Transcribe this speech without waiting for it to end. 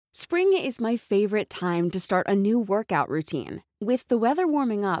Spring is my favorite time to start a new workout routine. With the weather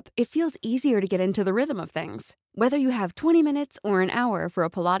warming up, it feels easier to get into the rhythm of things. Whether you have 20 minutes or an hour for a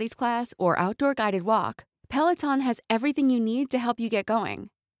Pilates class or outdoor guided walk, Peloton has everything you need to help you get going.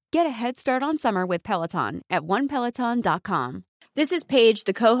 Get a head start on summer with Peloton at onepeloton.com. This is Paige,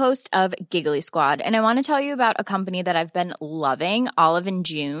 the co-host of Giggly Squad, and I want to tell you about a company that I've been loving, Olive &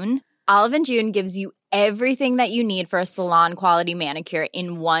 June. Olive & June gives you everything that you need for a salon-quality manicure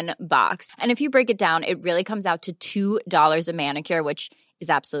in one box. And if you break it down, it really comes out to $2 a manicure, which is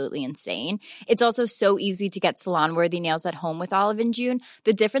absolutely insane. It's also so easy to get salon-worthy nails at home with Olive & June.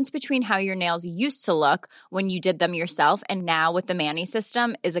 The difference between how your nails used to look when you did them yourself and now with the Mani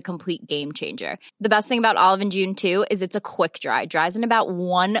system is a complete game changer. The best thing about Olive & June, too, is it's a quick dry. Dries in about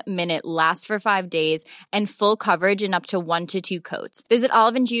 1 minute, lasts for 5 days, and full coverage in up to 1 to 2 coats. Visit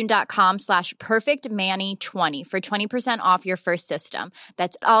oliveandjune.com/perfectmani20 for 20% off your first system.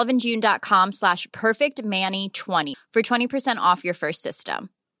 That's oliveandjune.com/perfectmani20 for 20% off your first system.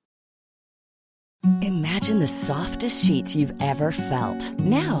 Imagine the softest sheets you've ever felt.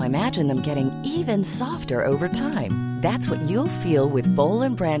 Now imagine them getting even softer over time. That's what you'll feel with Boll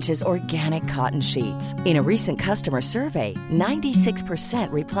 & Branch's organic cotton sheets. In a recent customer survey,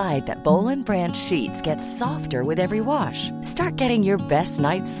 96% replied that Boll & Branch sheets get softer with every wash. Start getting your best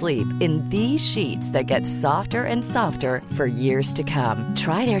night's sleep in these sheets that get softer and softer for years to come.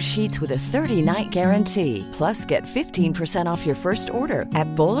 Try their sheets with a 30-night guarantee. Plus, get 15% off your first order at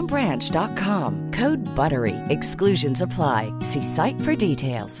bollandbranch.com. Code BUTTERY. Exclusions apply. See site for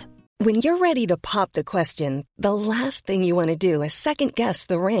details. When you're ready to pop the question, the last thing you want to do is second-guess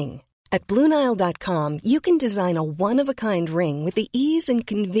the ring. At BlueNile.com, you can design a one-of-a-kind ring with the ease and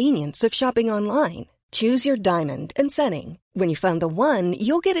convenience of shopping online. Choose your diamond and setting. When you find the one,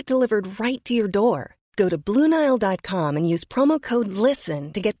 you'll get it delivered right to your door. Go to BlueNile.com and use promo code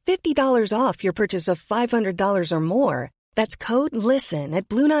LISTEN to get $50 off your purchase of $500 or more. That's code LISTEN at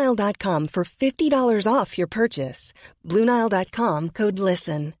BlueNile.com for $50 off your purchase. BlueNile.com, code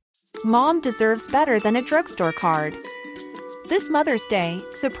LISTEN. Mom deserves better than a drugstore card. This Mother's Day,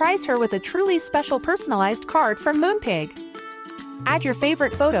 surprise her with a truly special personalized card from Moonpig. Add your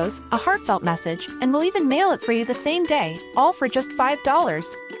favorite photos, a heartfelt message, and we'll even mail it for you the same day, all for just $5.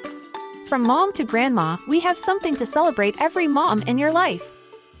 From mom to grandma, we have something to celebrate every mom in your life.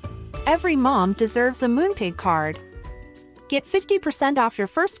 Every mom deserves a Moonpig card. Get 50% off your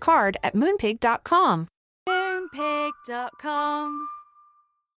first card at Moonpig.com. Moonpig.com.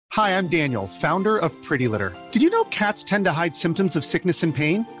 Hi, I'm Daniel, founder of Pretty Litter. Did you know cats tend to hide symptoms of sickness and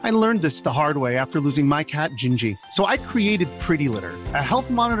pain? I learned this the hard way after losing my cat, Gingy. So I created Pretty Litter, a health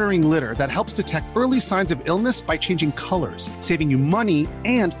monitoring litter that helps detect early signs of illness by changing colors, saving you money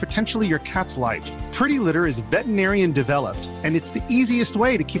and potentially your cat's life. Pretty Litter is veterinarian developed, and it's the easiest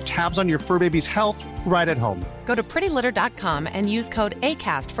way to keep tabs on your fur baby's health right at home. Go to prettylitter.com and use code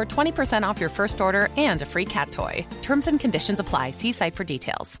ACAST for 20% off your first order and a free cat toy. Terms and conditions apply. See site for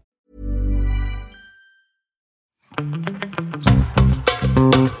details.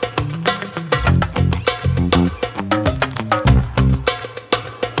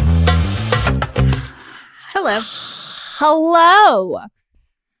 Hello.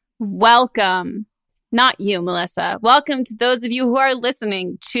 Welcome. Not you, Melissa. Welcome to those of you who are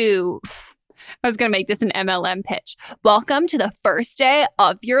listening to... I was going to make this an MLM pitch. Welcome to the first day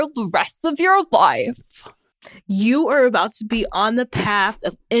of the rest of your life. You are about to be on the path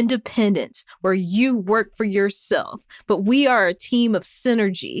of independence where you work for yourself. But we are a team of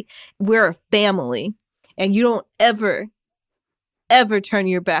synergy. We're a family. And you don't ever turn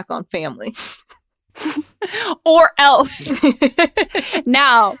your back on family. Or else.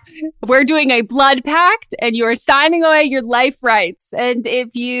 Now, we're doing a blood pact and you're signing away your life rights. And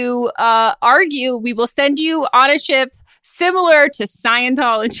if you argue, we will send you on a ship similar to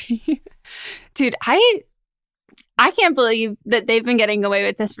Scientology. Dude, I can't believe that they've been getting away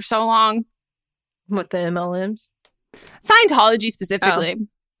with this for so long. What, the MLMs? Scientology specifically. Oh.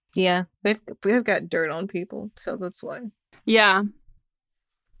 Yeah, we've got dirt on people, so that's why. Yeah.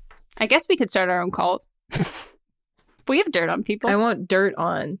 I guess we could start our own cult. We have dirt on people. I want dirt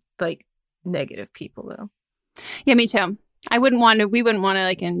on, like, negative people, though. Yeah, me too. We wouldn't want to,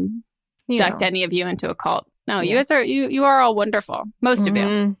 induct any of you into a cult. No, yeah. You guys are, you are all wonderful. Most of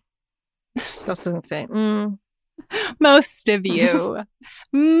you. That doesn't say. Most of you.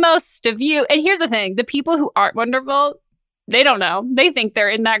 Most of you. And here's the thing. The people who aren't wonderful, they don't know. They think they're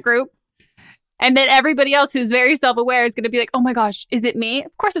in that group. And then everybody else who's very self-aware is going to be like, oh my gosh, is it me?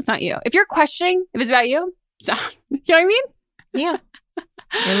 Of course it's not you. If you're questioning if it's about you, you know what I mean? Yeah.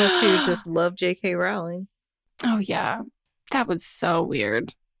 Unless you just love J.K. Rowling. Oh, yeah. That was so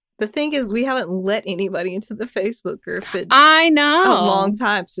weird. The thing is, we haven't let anybody into the Facebook group in I know. a long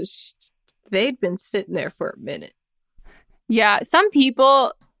time. So they'd been sitting there for a minute. Yeah. Some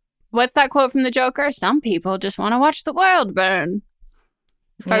people, what's that quote from the Joker? Some people just want to watch the world burn.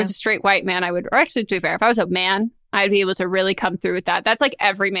 If I was a straight white man, I would, or actually, to be fair, if I was a man, I'd be able to really come through with that. That's like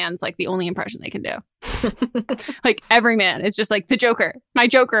every man's like the only impression they can do. Like every man is just like the Joker, my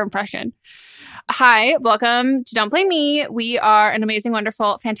Joker impression. Hi, welcome to Don't Blame Me. We are an amazing,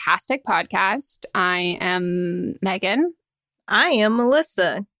 wonderful, fantastic podcast. I am Megan. I am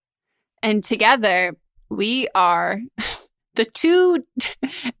Melissa. And together we are the two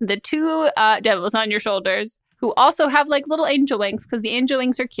devils on your shoulders who also have like little angel wings because the angel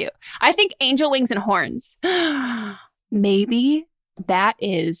wings are cute. I think angel wings and horns. Maybe that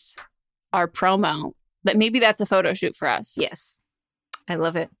is our promo. But maybe that's a photo shoot for us. Yes. I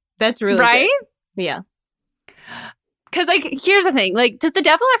love it. That's really right? Good. Yeah. Because like, here's the thing. Like, does the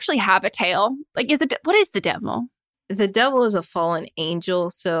devil actually have a tail? Like, what is the devil? The devil is a fallen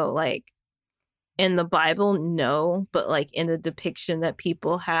angel. So like in the Bible, no. But like in the depiction that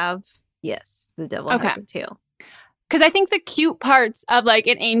people have, yes, the devil has a tail. Because I think the cute parts of like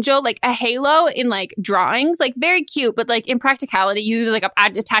an angel, like a halo in like drawings, like very cute, but like in practicality, you like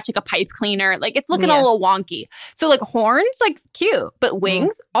attach like a pipe cleaner. Like it's looking a little wonky. So like horns, like cute, but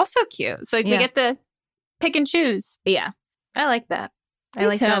wings also cute. So like, we get to pick and choose. Yeah, I like that. I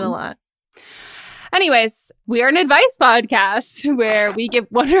like that a lot. Anyways, we are an advice podcast where we give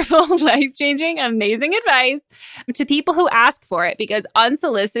wonderful, life-changing, amazing advice to people who ask for it, because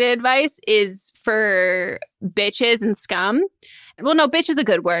unsolicited advice is for bitches and scum. Well, no, bitch is a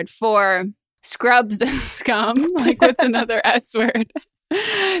good word for scrubs and scum. Like, what's another S word?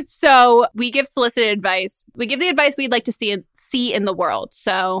 So we give solicited advice. We give the advice we'd like to see in the world.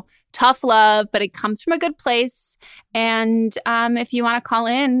 So tough love, but it comes from a good place. And if you want to call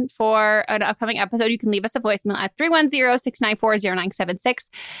in for an upcoming episode, you can leave us a voicemail at 310-694-0976.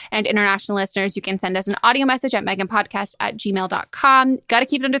 And international listeners, you can send us an audio message at meganpodcast@gmail.com. Got to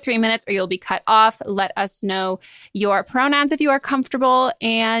keep it under 3 minutes or you'll be cut off. Let us know your pronouns if you are comfortable.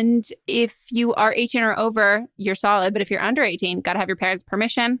 And if you are 18 or over, you're solid. But if you're under 18, got to have your parents'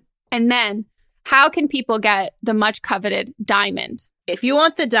 permission. And then how can people get the much coveted diamond? If you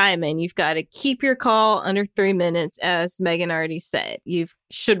want the diamond, you've got to keep your call under 3 minutes, as Megan already said. You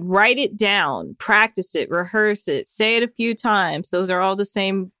should write it down, practice it, rehearse it, say it a few times. Those are all the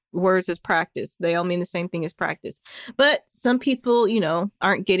same words as practice. They all mean the same thing as practice. But some people,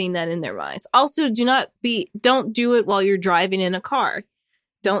 aren't getting that in their minds. Also, don't do it while you're driving in a car.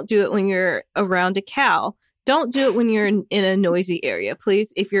 Don't do it when you're around a cow. Don't do it when you're in a noisy area.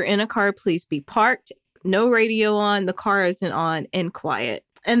 Please, if you're in a car, please be parked. No radio on, the car isn't on, and quiet.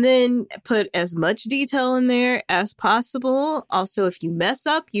 And then put as much detail in there as possible. Also, if you mess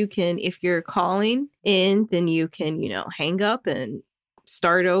up, if you're calling in, then you can, hang up and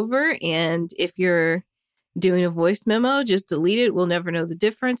start over. And if you're doing a voice memo, just delete it. We'll never know the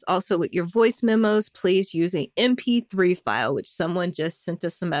difference. Also, with your voice memos, please use a MP3 file, which someone just sent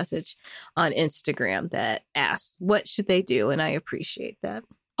us a message on Instagram that asked, what should they do? And I appreciate that.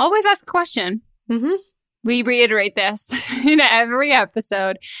 Always ask a question. Mm-hmm. We reiterate this in every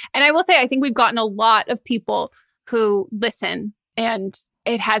episode. And I will say, I think we've gotten a lot of people who listen, and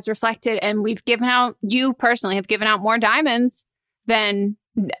it has reflected, and you personally have given out more diamonds than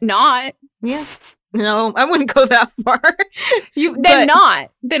not. Yeah. No, I wouldn't go that far.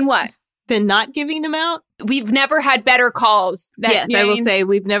 Then what? Than not giving them out? We've never had better calls. I will say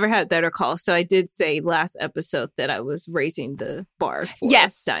we've never had better calls. So I did say last episode that I was raising the bar for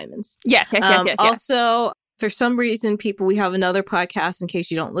diamonds. Yes. Also, for some reason, we have another podcast, in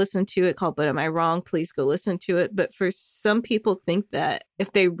case you don't listen to it, called But Am I Wrong? Please go listen to it. But for some people think that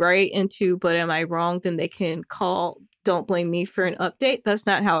if they write into But Am I Wrong, then they can call Don't Blame Me for an update. That's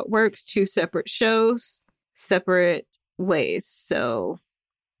not how it works. 2 separate shows, separate ways. So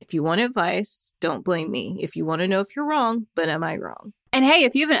if you want advice, don't blame me. If you want to know if you're wrong, but am I wrong? And hey,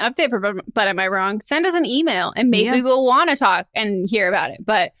 if you have an update for But Am I Wrong, send us an email and maybe we'll want to talk and hear about it.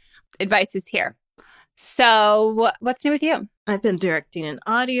 But advice is here. So what's new with you? I've been directing an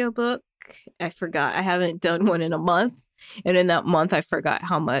audiobook. I forgot. I haven't done one in a month. And in that month, I forgot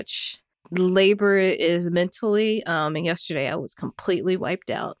how much labor it is mentally. And yesterday I was completely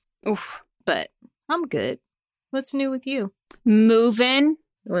wiped out. Oof. But I'm good. What's new with you? Moving.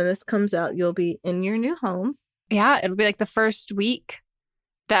 When this comes out, you'll be in your new home. Yeah, it'll be like the first week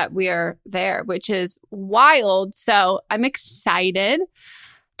that we are there, which is wild. So I'm excited.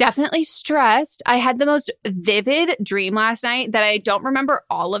 Definitely stressed. I had the most vivid dream last night that I don't remember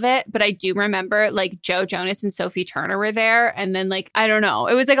all of it, but I do remember like Joe Jonas and Sophie Turner were there. And then like, I don't know,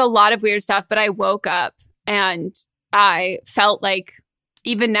 it was like a lot of weird stuff, but I woke up and I felt like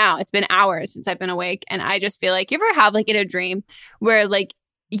even now it's been hours since I've been awake. And I just feel like you ever have like in a dream where like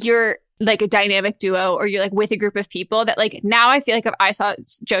you're like a dynamic duo or you're like with a group of people that like now I feel like if I saw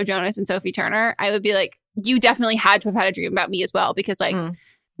Joe Jonas and Sophie Turner, I would be like, you definitely had to have had a dream about me as well because like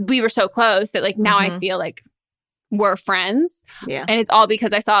we were so close that like now I feel like we're friends. Yeah. And it's all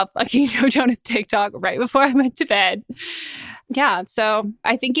because I saw a fucking Joe Jonas TikTok right before I went to bed. Yeah. So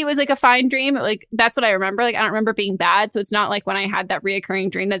I think it was like a fine dream. Like that's what I remember. Like I don't remember being bad. So it's not like when I had that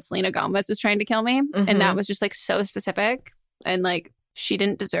reoccurring dream that Selena Gomez was trying to kill me. And that was just like so specific. And like she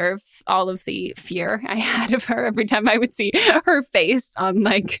didn't deserve all of the fear I had of her every time I would see her face on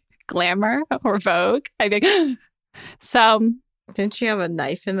like Glamour or Vogue. I'd be like, so... Didn't she have a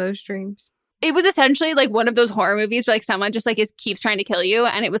knife in those dreams? It was essentially like one of those horror movies where like someone just like keeps trying to kill you.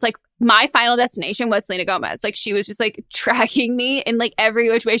 And it was like my final destination was Selena Gomez. Like she was just like tracking me in like every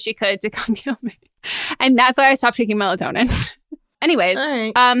which way she could to come kill me. And that's why I stopped taking melatonin. Anyways, all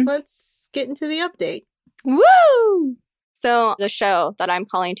right, let's get into the update. Woo! So the show that I'm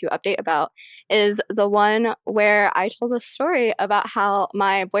calling to update about is the one where I told a story about how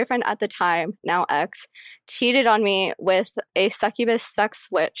my boyfriend at the time, now ex, cheated on me with a succubus sex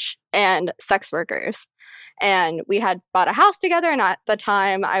witch and sex workers. And we had bought a house together. And at the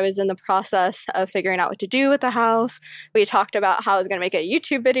time, I was in the process of figuring out what to do with the house. We talked about how I was going to make a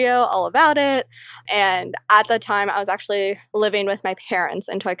YouTube video all about it. And at the time, I was actually living with my parents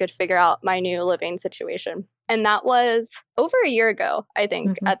until I could figure out my new living situation. And that was over a year ago, I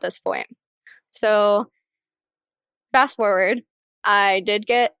think, at this point. So fast forward, I did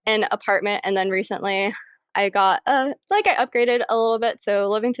get an apartment. And then recently I got I upgraded a little bit. So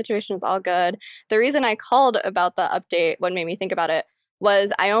living situation is all good. The reason I called about the update, what made me think about it,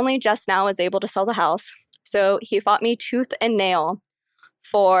 was I only just now was able to sell the house. So he fought me tooth and nail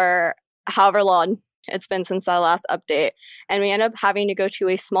for however long it's been since that last update. And we ended up having to go to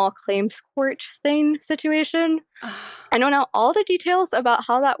a small claims court situation. I don't know all the details about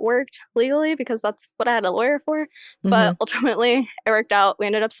how that worked legally because that's what I had a lawyer for. But ultimately, it worked out. We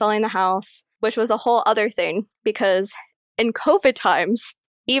ended up selling the house, which was a whole other thing because in COVID times,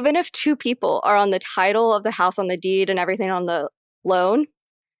 even if two people are on the title of the house on the deed and everything on the loan,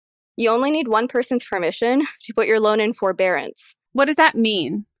 you only need one person's permission to put your loan in forbearance. What does that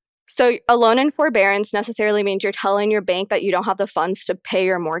mean? So a loan in forbearance necessarily means you're telling your bank that you don't have the funds to pay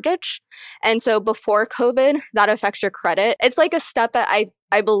your mortgage. And so before COVID, that affects your credit. It's like a step that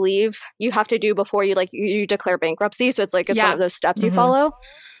I believe you have to do before you declare bankruptcy. So it's like one of those steps you follow.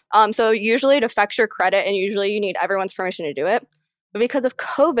 So usually it affects your credit and usually you need everyone's permission to do it. But because of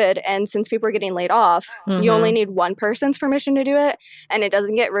COVID and since people are getting laid off, you only need one person's permission to do it. And it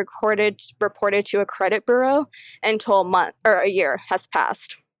doesn't get reported to a credit bureau until a month or a year has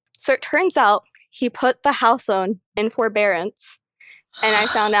passed. So it turns out he put the house loan in forbearance, and I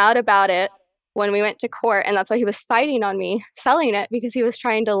found out about it when we went to court, and that's why he was fighting on me selling it because he was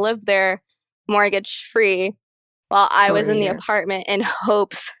trying to live there mortgage-free while I was in the apartment in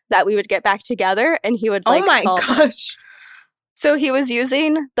hopes that we would get back together, and he would oh my gosh. So he was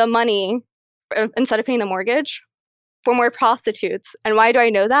using the money, instead of paying the mortgage, for more prostitutes. And why do I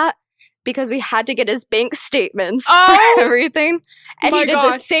know that? Because we had to get his bank statements for everything. And he did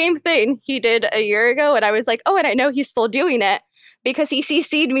the same thing he did a year ago. And I was like, oh, and I know he's still doing it because he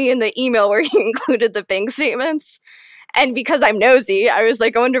CC'd me in the email where he included the bank statements. And because I'm nosy, I was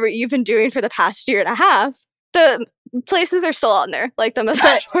like, I wonder what you've been doing for the past year and a half. The places are still on there. Like the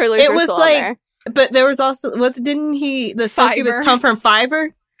massage parlors are still on there. But there was also, didn't the succubus come from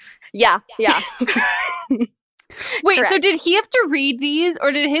Fiverr? Yeah. Wait, Correct. So did he have to read these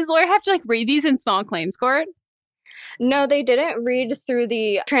or did his lawyer have to read these in small claims court? No, they didn't read through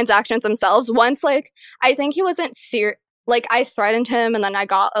the transactions themselves. Once, I think he wasn't I threatened him and then I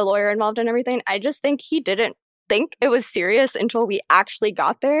got a lawyer involved in everything. I just think he didn't think it was serious until we actually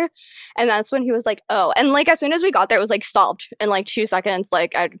got there. And that's when he was like, oh. And as soon as we got there, it was solved in 2 seconds.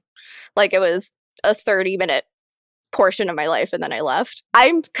 It was a 30-minute portion of my life and then I left.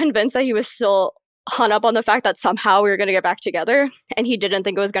 I'm convinced that he was still hung up on the fact that somehow we were going to get back together and he didn't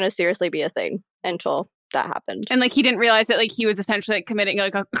think it was going to seriously be a thing until that happened. And he didn't realize that he was essentially committing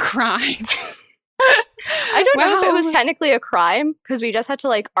a crime. I don't know if it was technically a crime because we just had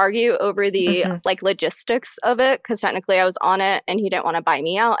to argue over the logistics of it because technically I was on it and he didn't want to buy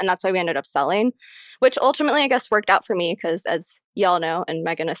me out and that's why we ended up selling, which ultimately I guess worked out for me because as y'all know, and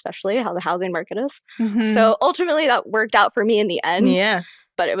Megan especially, how the housing market is. So ultimately that worked out for me in the end. Yeah.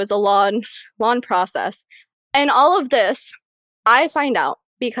 but it was a long process. And all of this, I find out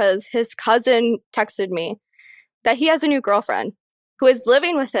because his cousin texted me that he has a new girlfriend who is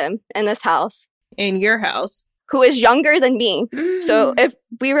living with him in this house. In your house. Who is younger than me. So if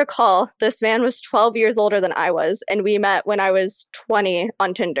we recall, this man was 12 years older than I was, and we met when I was 20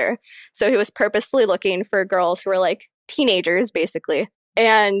 on Tinder. So he was purposely looking for girls who were like teenagers, basically.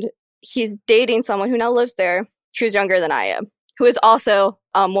 And he's dating someone who now lives there, who's younger than I am, who is also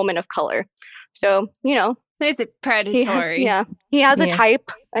a woman of color. So, you know. It's predatory. He has a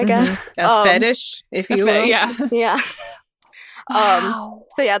type, I guess. A fetish, if you will. Yeah. Wow.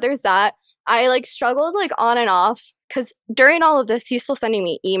 So yeah, there's that. I like struggled like on and off because during all of this, he's still sending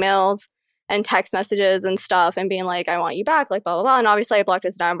me emails and text messages and stuff and being like, I want you back, like blah, blah, blah. And obviously I blocked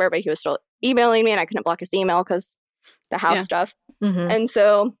his number, but he was still emailing me and I couldn't block his email because the house stuff. And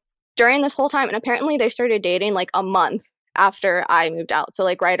so during this whole time, and apparently they started dating like a month after I moved out. So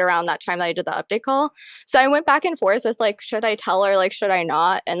like right around that time that I did the update call. So I went back and forth with like, should I tell her? Like, should I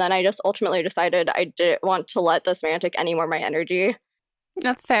not? And then I just ultimately decided I didn't want to let this man take any more of my energy.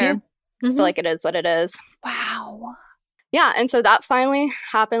 That's fair. So like it is what it is. Wow. Yeah. And so that finally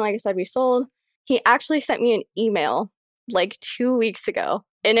happened. Like I said, we sold. He actually sent me an email like 2 weeks ago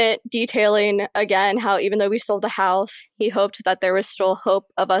in it detailing again how even though we sold the house, he hoped that there was still hope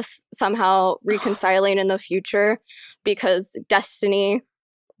of us somehow reconciling in the future because destiny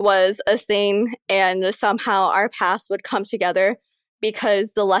was a thing and somehow our paths would come together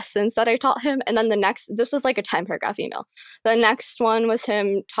because the lessons that I taught him. And then this was like a 10-paragraph email. The next one was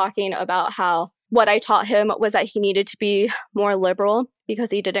him talking about how what I taught him was that he needed to be more liberal because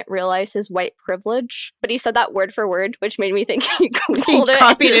he didn't realize his white privilege. But he said that word for word, which made me think he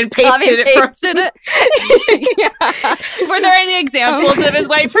copied and pasted it. Were there any examples of his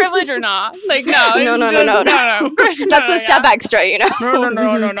white privilege or not? Like, no. No. That's a step extra, you know?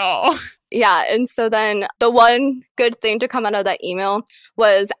 No. Yeah, and so then the one good thing to come out of that email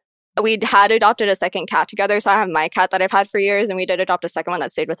was we had adopted a second cat together. So I have my cat that I've had for years, and we did adopt a second one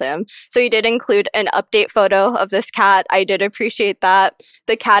that stayed with him. So he did include an update photo of this cat. I did appreciate that.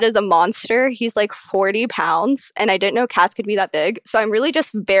 The cat is a monster. He's like 40 pounds, and I didn't know cats could be that big. So I'm really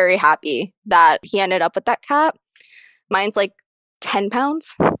just very happy that he ended up with that cat. Mine's like 10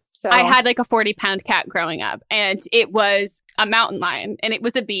 pounds. So I had like a 40-pound cat growing up, and it was a mountain lion, and it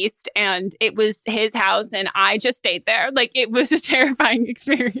was a beast, and it was his house, and I just stayed there. Like, it was a terrifying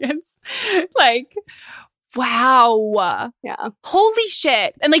experience. Like, wow. Yeah. Holy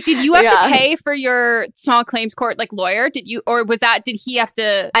shit. And like, did you have to pay for your small claims court like lawyer? Did he have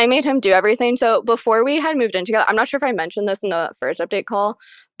to? I made him do everything. So before we had moved in together, I'm not sure if I mentioned this in the first update call,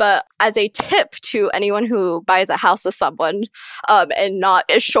 but as a tip to anyone who buys a house with someone and not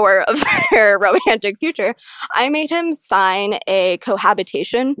is sure of their romantic future, I made him sign a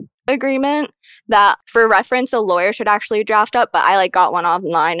cohabitation agreement that, for reference, a lawyer should actually draft up, but I like got one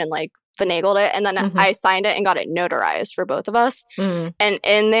online and like finagled it, and then I signed it and got it notarized for both of us. And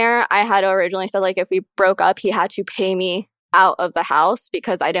in there, I had originally said like if we broke up, he had to pay me out of the house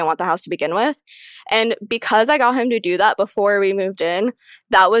because I didn't want the house to begin with. And because I got him to do that before we moved in,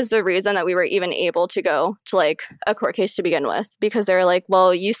 that was the reason that we were even able to go to like a court case to begin with, because they were like,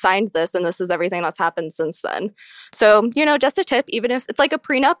 well, you signed this and this is everything that's happened since then. So, you know, just a tip, even if it's like a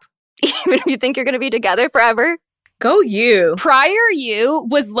prenup, even if you think you're going to be together forever. Go you. Prior you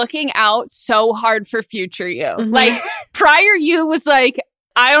was looking out so hard for future you. Like, prior you was like,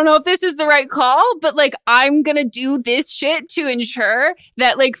 I don't know if this is the right call, but like, I'm going to do this shit to ensure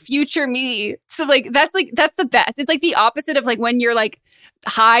that like future me. So like, that's the best. It's like the opposite of like when you're like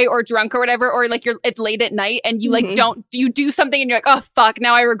high or drunk or whatever, or like it's late at night and you like you do something and you're like, oh fuck,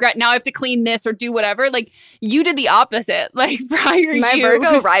 now I regret, now I have to clean this or do whatever. Like, you did the opposite. Like, prior my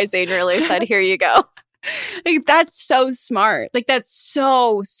Virgo rising really said, here you go. Like, that's so smart. Like, that's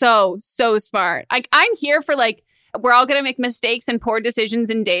so smart. Like, I'm here for like, we're all going to make mistakes and poor decisions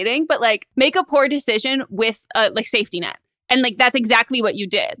in dating, but like, make a poor decision with a like safety net. And like, that's exactly what you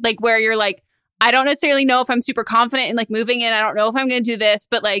did. Like, where you're like, I don't necessarily know if I'm super confident in like moving in. I don't know if I'm going to do this,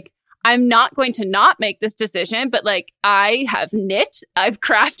 but like, I'm not going to not make this decision. But like, I've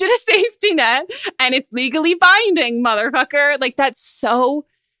crafted a safety net and it's legally binding, motherfucker. Like, that's so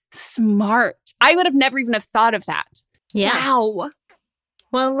smart. I would have never even have thought of that. Yeah. Wow.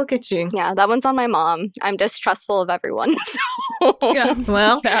 Well, look at you. Yeah, that one's on my mom. I'm distrustful of everyone. So. Yeah.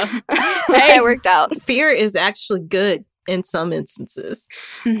 Well, hey, it worked out. Fear is actually good in some instances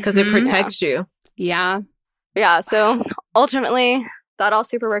because it protects you. Yeah. Yeah. So ultimately, that all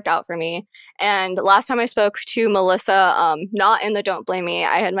super worked out for me. And last time I spoke to Melissa, not in the Don't Blame Me,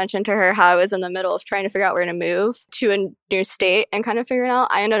 I had mentioned to her how I was in the middle of trying to figure out where to move to a new state and kind of figuring out.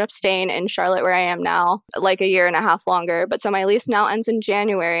 I ended up staying in Charlotte where I am now, like a year and a half longer. But so my lease now ends in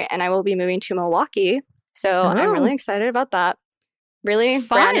January and I will be moving to Milwaukee. So I'm really excited about that. Really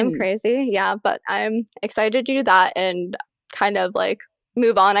Fun. random, crazy. Yeah, but I'm excited to do that and kind of like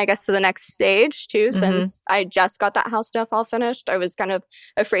move on, I guess, to the next stage too, since I just got that house stuff all finished. I was kind of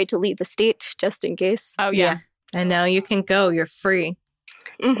afraid to leave the state just in case. Oh, yeah. And now you can go. You're free.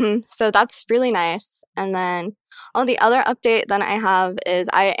 So that's really nice. And then the other update that I have is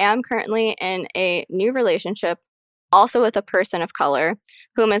I am currently in a new relationship, also with a person of color,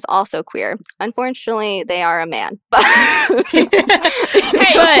 whom is also queer. Unfortunately, they are a man. But Hey,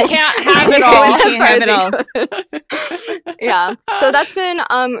 you can't have it all. Can't have it all. Yeah. So that's been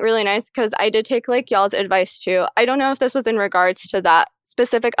really nice because I did take like y'all's advice too. I don't know if this was in regards to that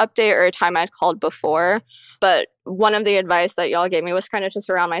specific update or a time I'd called before, but one of the advice that y'all gave me was kind of to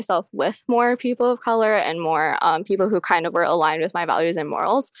surround myself with more people of color and more people who kind of were aligned with my values and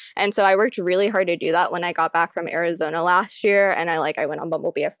morals. And so I worked really hard to do that when I got back from Arizona last year. And I went on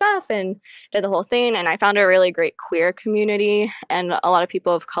Bumble BFF and did the whole thing. And I found a really great queer community and a lot of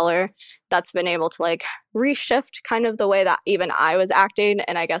people of color that's been able to like reshift kind of the way that even I was acting,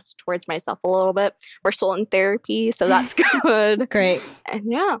 and I guess towards myself a little bit. We're still in therapy, so that's good. Great. And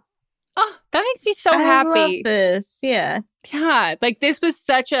yeah. Oh, that makes me so I happy. love this. Yeah. Yeah, like this was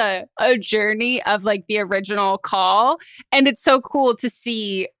such a journey of like the original call. And it's so cool to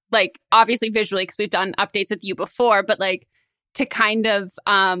see, like, obviously visually, because we've done updates with you before, but like to kind of,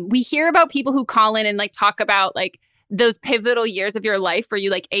 we hear about people who call in and like talk about like those pivotal years of your life where you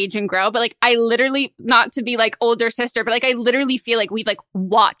like age and grow. But like, I literally, not to be like older sister, but like, I literally feel like we've like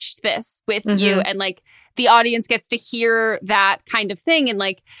watched this with you, and like the audience gets to hear that kind of thing. And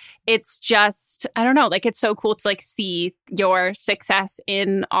like, it's just, I don't know, like, it's so cool to like see your success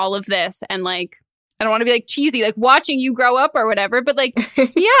in all of this. And like, I don't want to be like cheesy, like watching you grow up or whatever, but like,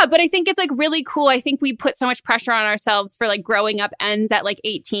 yeah, but I think it's like really cool. I think we put so much pressure on ourselves for like growing up ends at like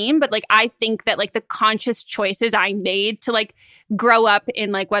 18. But like, I think that like the conscious choices I made to like grow up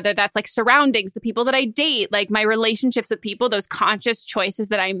in like, whether that's like surroundings, the people that I date, like my relationships with people, those conscious choices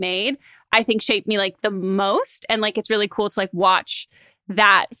that I made, I think shaped me like the most. And like, it's really cool to like watch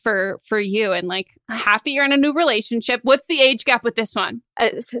that for you, and like happy you're in a new relationship. What's the age gap with this one?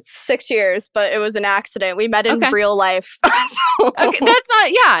 It's 6 years, but it was an accident. We met in real life. Okay, that's not,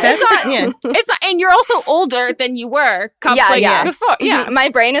 it's not, and you're also older than you were before. Yeah. My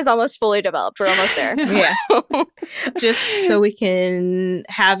brain is almost fully developed. We're almost there. Yeah. Just so we can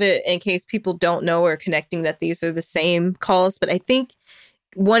have it in case people don't know or connecting that these are the same calls. But I think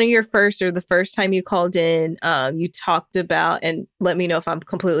one of your first, or the first time you called in, you talked about, and let me know if I'm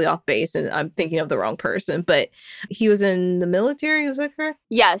completely off base and I'm thinking of the wrong person, but he was in the military, was that correct?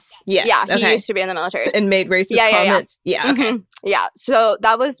 Yes. Yes. Yeah, he okay. used to be in the military. And made racist comments? Yeah. Okay. Yeah, so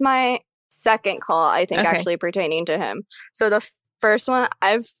that was my second call, I think, actually pertaining to him. So the first one,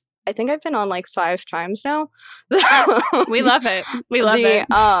 I think I've been on like 5 times now. We love it. We love it.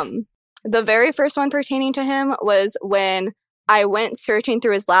 The very first one pertaining to him was when I went searching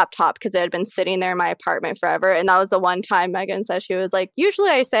through his laptop because it had been sitting there in my apartment forever. And that was the one time Megan said, she was like, usually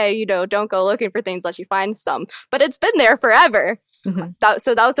I say, don't go looking for things unless you find some. But it's been there forever.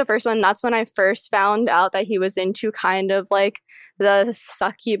 So that was the first one. That's when I first found out that he was into kind of like the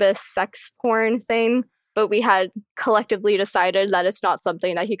succubus sex porn thing. But we had collectively decided that it's not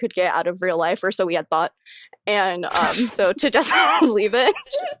something that he could get out of real life, or so we had thought. And so to just leave it.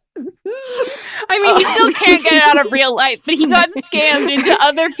 I mean, he still can't get it out of real life, but he got scammed into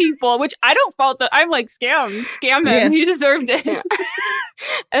other people, which I don't fault that. I'm like, scam him. Yeah. He deserved it. Yeah.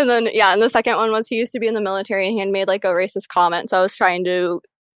 And then, and the second one was he used to be in the military and he had made like a racist comment. So I was trying to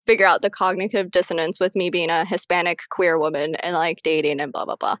figure out the cognitive dissonance with me being a Hispanic queer woman and like dating and blah,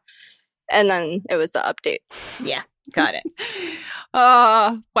 blah, blah. And then it was the updates. Yeah. Got it.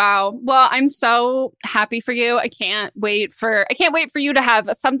 Oh, wow. Well, I'm so happy for you. I can't wait for you to have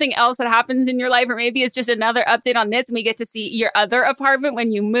something else that happens in your life, or maybe it's just another update on this and we get to see your other apartment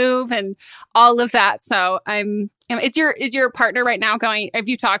when you move and all of that. So is your partner right now going, have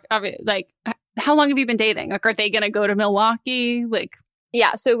you talked of it? Like, how long have you been dating? Like, are they going to go to Milwaukee? Like,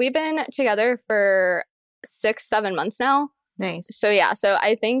 yeah. So we've been together for 6-7 months now. Nice. So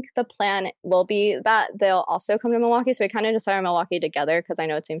I think the plan will be that they'll also come to Milwaukee. So we kind of decided on Milwaukee together because I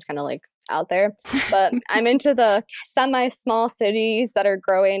know it seems kind of like out there, but I'm into the semi-small cities that are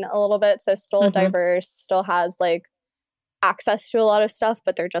growing a little bit. So still diverse, still has like access to a lot of stuff,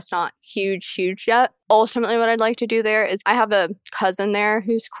 but they're just not huge yet. Ultimately, what I'd like to do there is I have a cousin there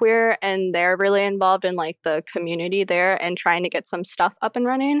who's queer, and they're really involved in like the community there and trying to get some stuff up and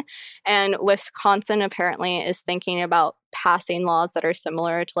running. And Wisconsin apparently is thinking about passing laws that are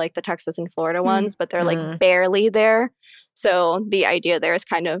similar to like the Texas and Florida ones, but they're like barely there. So the idea there is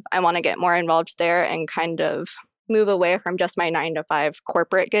kind of, I want to get more involved there and kind of move away from just my 9-to-5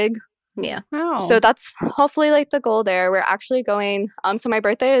 corporate gig. Yeah. Wow. So that's hopefully like the goal there. We're actually going, so my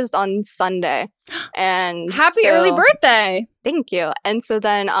birthday is on Sunday. And happy early birthday. Thank you. And so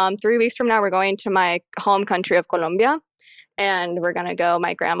then 3 weeks from now, we're going to my home country of Colombia. And we're going to go,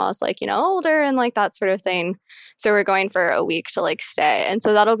 my grandma's like, older and like that sort of thing. So we're going for a week to like stay. And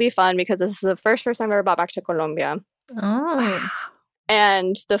so that'll be fun because this is the first person I've ever brought back to Colombia. Oh.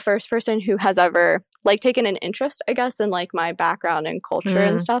 And the first person who has ever like taken an interest, I guess, in like my background and culture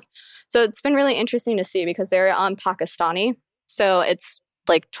and stuff. So it's been really interesting to see because they're Pakistani. So it's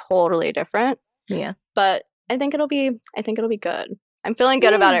like totally different. Yeah. But I think it'll be good. I'm feeling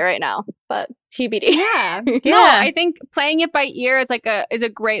good about it right now, but TBD. Yeah. No, I think playing it by ear is a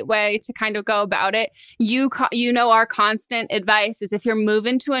great way to kind of go about it. Our constant advice is if you're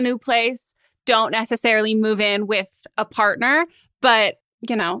moving to a new place, don't necessarily move in with a partner, but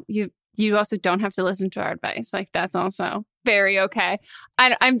you also don't have to listen to our advice. Like that's also very okay.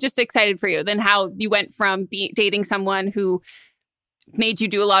 I'm just excited for you. Then how you went from dating someone who made you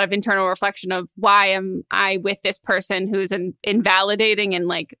do a lot of internal reflection of why am I with this person who's invalidating and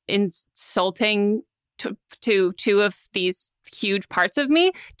like insulting to two of these huge parts of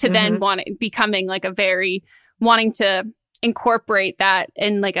me to then becoming like wanting to incorporate that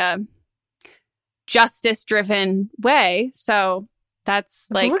in like a justice driven way. So that's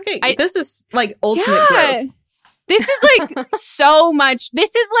like, this is like ultimate growth. This is like so much.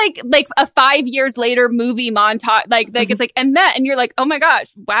 This is like a 5 years later movie montage. Like it's like, and you're like, oh my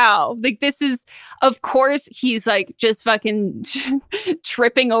gosh, wow. Like this is, of course, he's like just fucking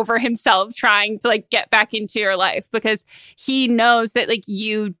tripping over himself trying to like get back into your life because he knows that like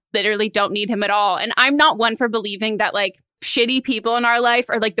you literally don't need him at all. And I'm not one for believing that like shitty people in our life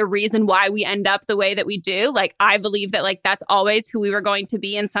are like the reason why we end up the way that we do. Like I believe that like that's always who we were going to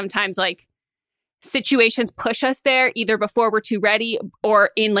be, and sometimes like situations push us there either before we're too ready or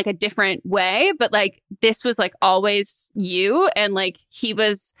in like a different way. But like this was like always you, and like he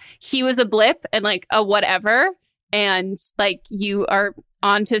was a blip and like a whatever, and like you are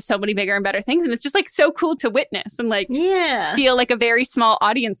on to so many bigger and better things, and it's just like so cool to witness and like feel like a very small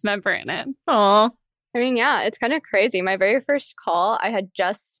audience member in it. Aw. I mean, yeah, it's kind of crazy. My very first call, I had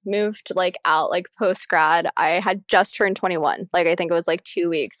just moved like out, like post grad. I had just turned 21. Like I think it was like 2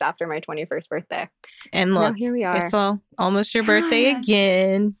 weeks after my 21st birthday. And look, here we are. It's almost your birthday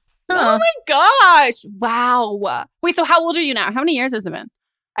again. Oh my gosh! Wow. Wait, so how old are you now? How many years has it been?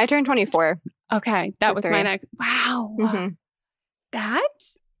 I turned 24. Okay, that was my next. Wow,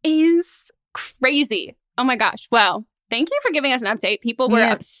 that is crazy. Oh my gosh. Well, thank you for giving us an update. People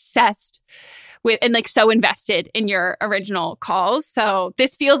were obsessed with and like so invested in your original calls. So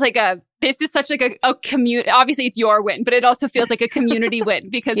this feels like this is such like a community. Obviously it's your win, but it also feels like a community win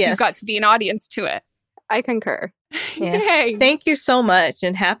because you've got to be an audience to it. I concur. Yeah. Yay. Thank you so much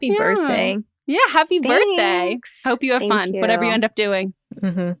and happy birthday. Yeah, happy birthday. Hope you have Thank fun, you. whatever you end up doing.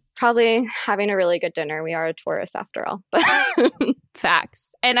 Probably having a really good dinner. We are a tourist after all.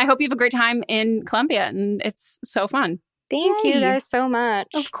 Facts. And I hope you have a great time in Colombia and it's so fun. Thank you guys so much.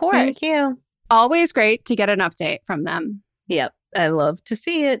 Of course. Thank you. Always great to get an update from them. Yep. I love to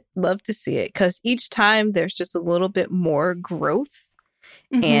see it. Love to see it. Because each time there's just a little bit more growth.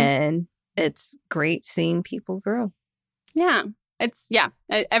 And it's great seeing people grow. Yeah.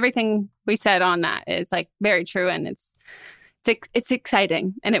 Everything we said on that is like very true. And it's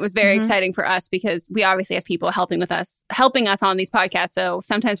exciting. And it was very exciting for us because we obviously have people helping us on these podcasts. So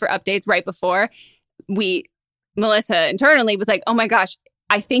sometimes for updates right before, Melissa internally was like, oh my gosh,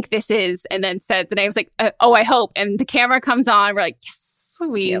 I think this is, and then said the name, was like, oh, I hope. And the camera comes on. We're like, yes,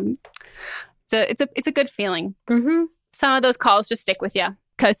 it's a good feeling. Some of those calls just stick with you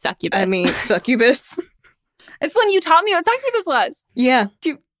because succubus. I mean, succubus. It's when you taught me what succubus was. Yeah.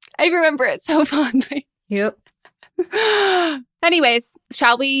 I remember it so fondly. Yep. Anyways,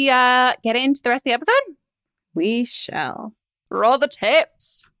 shall we get into the rest of the episode? We shall. Roll the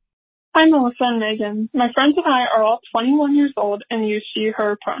tapes. Hi, Melissa and Megan. My friends and I are all 21 years old and use she,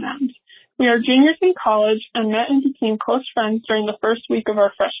 her pronouns. We are juniors in college and met and became close friends during the first week of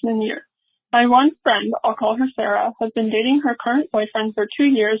our freshman year. My one friend, I'll call her Sarah, has been dating her current boyfriend for 2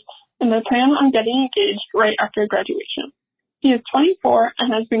 years and they plan on getting engaged right after graduation. He is 24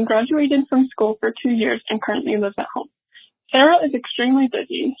 and has been graduated from school for 2 years and currently lives at home. Sarah is extremely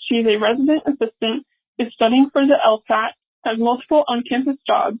busy. She is a resident assistant, is studying for the LSAT, has multiple on-campus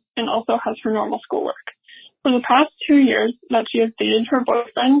jobs, and also has her normal schoolwork. For the past 2 years that she has dated her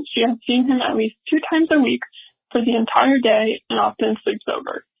boyfriend, she has seen him at least 2 times a week for the entire day and often sleeps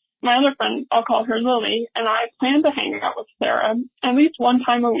over. My other friend, I'll call her Lily, and I plan to hang out with Sarah at least 1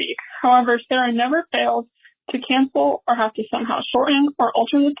 time a week. However, Sarah never fails to cancel or have to somehow shorten or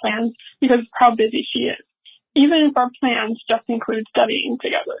alter the plans because of how busy she is, even if our plans just include studying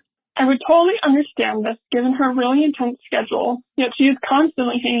together. I would totally understand this given her really intense schedule, yet she is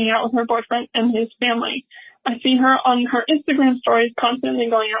constantly hanging out with her boyfriend and his family. I see her on her Instagram stories constantly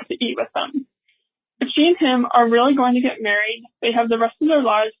going out to eat with them. If she and him are really going to get married, they have the rest of their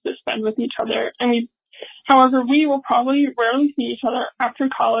lives to spend with each other, however, we will probably rarely see each other after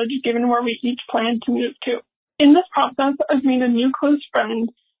college given where we each plan to move to. In this process, I've made a new close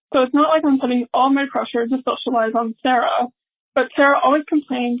friend, so it's not like I'm putting all my pressure to socialize on Sarah, but Sarah always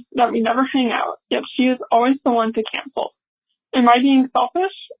complains that we never hang out, yet she is always the one to cancel. Am I being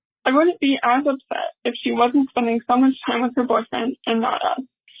selfish? I wouldn't be as upset if she wasn't spending so much time with her boyfriend and not us.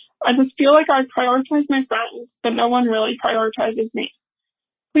 I just feel like I prioritize my friends, but no one really prioritizes me.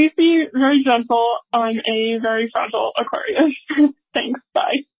 Please be very gentle. I'm a very fragile Aquarius. Thanks.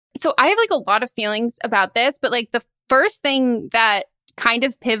 Bye. So I have like a lot of feelings about this, but like the first thing that kind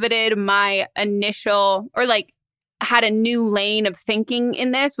of pivoted my initial or like had a new lane of thinking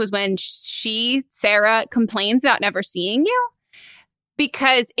in this was when Sarah, complains about never seeing you.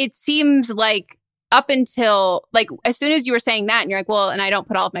 Because it seems like up until, like, as soon as you were saying that and you're like, well, and I don't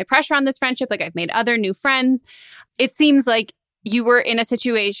put all of my pressure on this friendship, like I've made other new friends. It seems like you were in a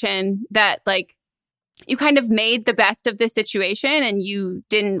situation that like you kind of made the best of this situation and you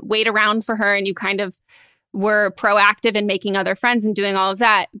didn't wait around for her and you kind of were proactive in making other friends and doing all of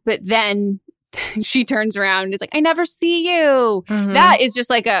that. But then she turns around and is like, I never see you. Mm-hmm. That is just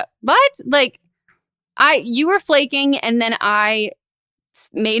like a, what? Like you were flaking and then I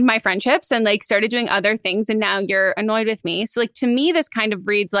made my friendships and like started doing other things and now you're annoyed with me. So like to me, this kind of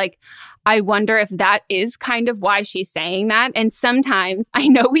reads like, I wonder if that is kind of why she's saying that. And sometimes I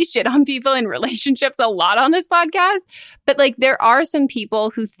know we shit on people in relationships a lot on this podcast, but like there are some people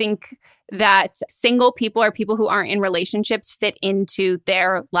who think that single people or people who aren't in relationships fit into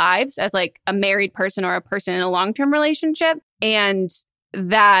their lives as like a married person or a person in a long-term relationship. And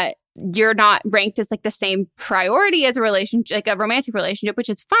that you're not ranked as like the same priority as a relationship, like a romantic relationship, which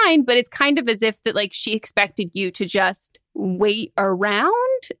is fine. But it's kind of as if that like she expected you to just wait around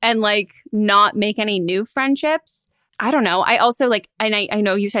and like not make any new friendships. I don't know. I also like, and I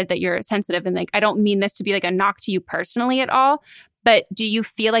know you said that you're sensitive and like, I don't mean this to be like a knock to you personally at all. But do you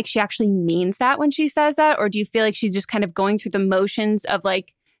feel like she actually means that when she says that? Or do you feel like she's just kind of going through the motions of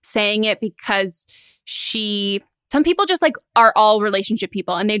like saying it because some people just like are all relationship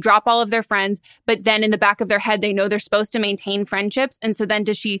people and they drop all of their friends, but then in the back of their head, they know they're supposed to maintain friendships. And so then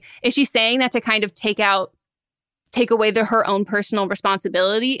is she saying that to kind of take away her own personal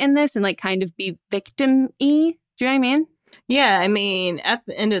responsibility in this and like kind of be victim-y? Do you know what I mean? Yeah. I mean, at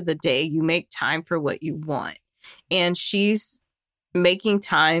the end of the day, you make time for what you want. And she's making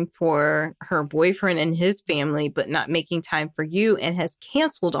time for her boyfriend and his family, but not making time for you and has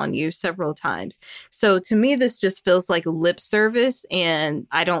canceled on you several times. So to me, this just feels like lip service. And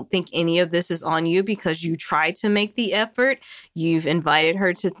I don't think any of this is on you because you tried to make the effort. You've invited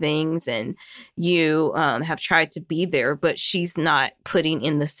her to things and you have tried to be there, but she's not putting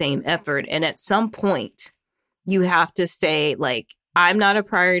in the same effort. And at some point, you have to say, like, I'm not a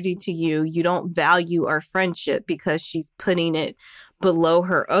priority to you. You don't value our friendship because she's putting it below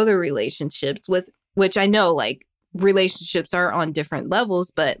her other relationships which I know like relationships are on different levels.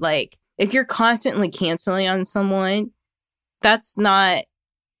 But like if you're constantly canceling on someone, that's not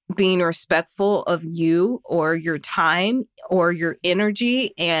being respectful of you or your time or your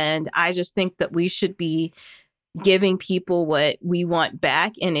energy. And I just think that we should be giving people what we want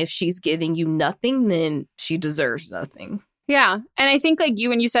back. And if she's giving you nothing, then she deserves nothing. Yeah. And I think like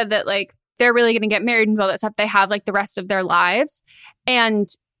when you said that like they're really going to get married and all that stuff, they have like the rest of their lives. And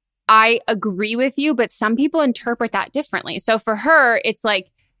I agree with you, but some people interpret that differently. So for her, it's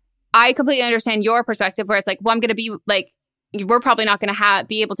like, I completely understand your perspective where it's like, well, I'm going to be like, we're probably not going to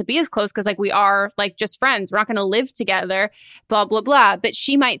be able to be as close because like we are like just friends. We're not going to live together, blah, blah, blah. But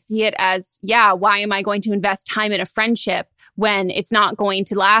she might see it as, yeah, why am I going to invest time in a friendship when it's not going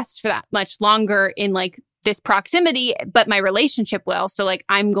to last for that much longer in like this proximity, but my relationship will. So like,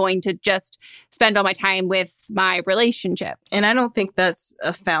 I'm going to just spend all my time with my relationship. And I don't think that's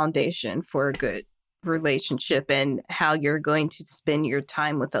a foundation for a good relationship and how you're going to spend your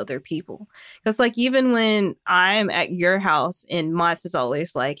time with other people. Because like even when I'm at your house and Mats is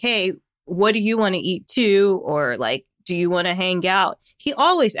always like, hey, what do you want to eat too? Or like, do you want to hang out? He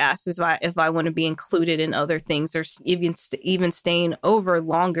always asks if I want to be included in other things or even staying over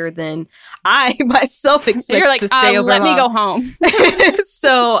longer than I myself expect You're like, to stay over. Let me go home.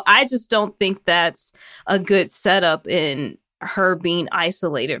 So I just don't think that's a good setup in her being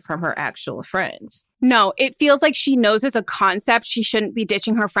isolated from her actual friends. No, it feels like she knows as a concept she shouldn't be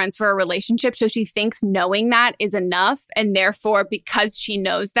ditching her friends for a relationship. So she thinks knowing that is enough. And therefore, because she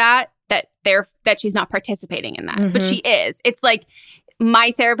knows that she's not participating in that. Mm-hmm. But she is. It's like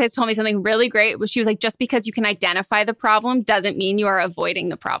my therapist told me something really great. She was like, just because you can identify the problem doesn't mean you are avoiding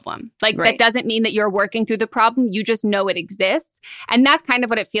the problem. Like that doesn't mean that you're working through the problem. You just know it exists. And that's kind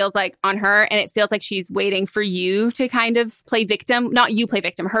of what it feels like on her. And it feels like she's waiting for you to kind of play victim. Not you play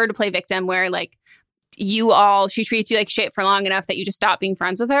victim, her to play victim, where like she treats you like shit for long enough that you just stop being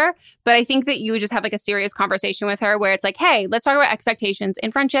friends with her. But I think that you would just have like a serious conversation with her where it's like, hey, let's talk about expectations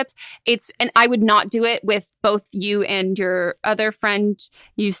in friendships. And I would not do it with both you and your other friend.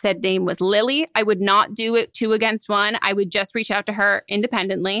 You said name was Lily. I would not do it 2 against 1. I would just reach out to her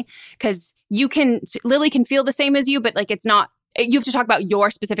independently because Lily can feel the same as you, but like it's not. You have to talk about your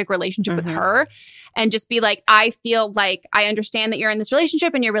specific relationship with her and just be like, I feel like I understand that you're in this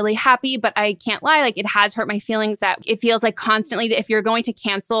relationship and you're really happy, but I can't lie. Like it has hurt my feelings that it feels like constantly that if you're going to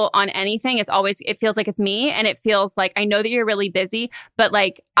cancel on anything, it feels like it's me. And it feels like I know that you're really busy, but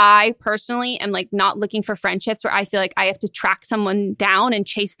like I personally am like not looking for friendships where I feel like I have to track someone down and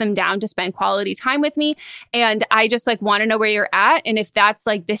chase them down to spend quality time with me. And I just like want to know where you're at. And if that's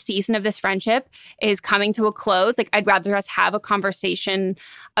like this season of this friendship is coming to a close, like I'd rather us have a conversation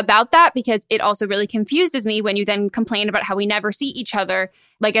about that because it also really confuses me when you then complain about how we never see each other,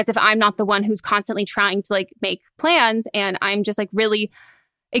 like as if I'm not the one who's constantly trying to like make plans and I'm just like really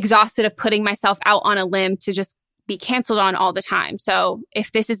exhausted of putting myself out on a limb to just be canceled on all the time. So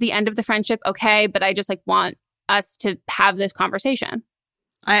if this is the end of the friendship, okay, but I just like want us to have this conversation.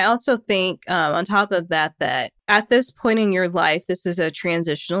 I also think on top of that at this point in your life, this is a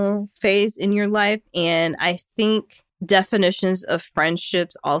transitional phase in your life. And I think definitions of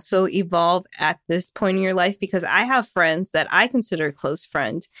friendships also evolve at this point in your life because I have friends that I consider close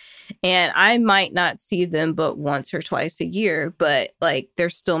friends and I might not see them but once or twice a year, but like they're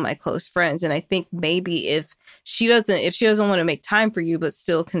still my close friends. And I think maybe if she doesn't want to make time for you but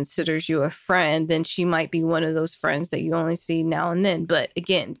still considers you a friend, then she might be one of those friends that you only see now and then. But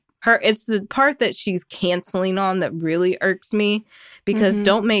again, it's the part that she's canceling on that really irks me because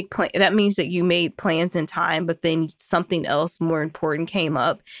don't make that means that you made plans in time, but then something else more important came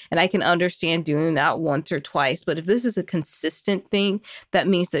up. And I can understand doing that once or twice. But if this is a consistent thing, that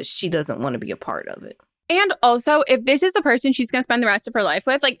means that she doesn't want to be a part of it. And also, if this is the person she's going to spend the rest of her life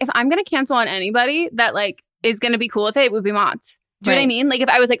with, like if I'm going to cancel on anybody that like is going to be cool with it, it would be Mats. Do you know what I mean? Like if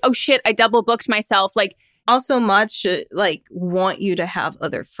I was like, oh shit, I double booked myself, like. Also, Mats should like want you to have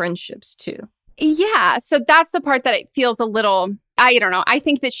other friendships too. Yeah. So that's the part that it feels a little, I don't know. I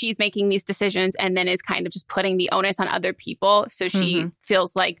think that she's making these decisions and then is kind of just putting the onus on other people. So she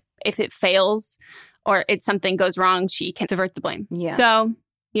feels like if it fails or if something goes wrong, she can divert the blame. Yeah. So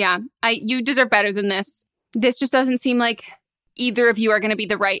yeah, you deserve better than this. This just doesn't seem like either of you are going to be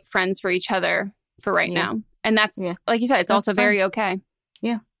the right friends for each other for right now. And that's, like you said, it's also very okay.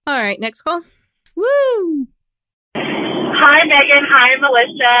 Yeah. All right. Next call. Woo! Hi, Megan. Hi,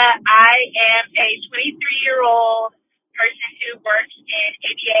 Melissa. I am a 23-year-old person who works in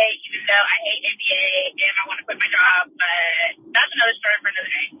ABA, even though I hate ABA and I want to quit my job, but that's another story for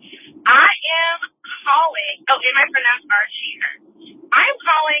another day. I am calling. Oh, and my pronouns are she, her. I'm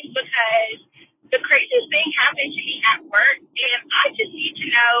calling because the craziest thing happened to me at work, and I just need to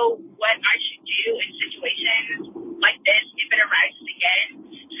know what I should do in situations like this if it arises again.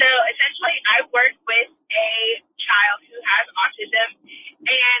 So essentially, I work with a child who has autism,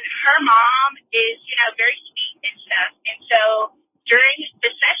 and her mom is, very sweet and stuff. And so during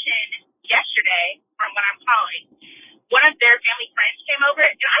the session yesterday, from when I'm calling, one of their family friends came over,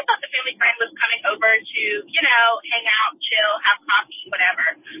 and I thought the family friend was coming over to, hang out, chill, have coffee, whatever.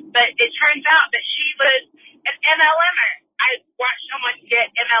 But it turns out that she was an MLMer. I watched someone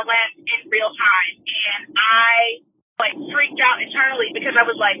get MLM in real time, and I freaked out internally because I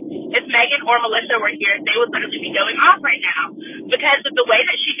was like, if Megan or Melissa were here, they would literally be going off right now because of the way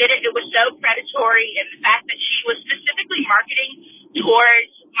that she did it. It was so predatory, and the fact that she was specifically marketing towards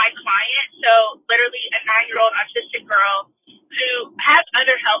my client. So literally a 9-year-old autistic girl who has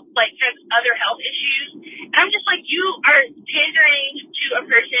other health issues. And I'm just like, you are pandering to a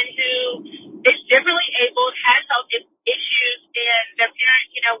person who is differently abled, has health issues, and their parent,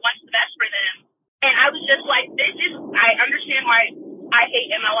 wants the best for them. And I was just like, I understand why I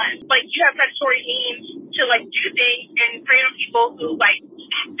hate MLM. Like, you have predatory means to, like, do things and prey on people who, like,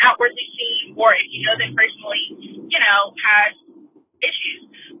 outwardly seem, or if you know them personally, has issues.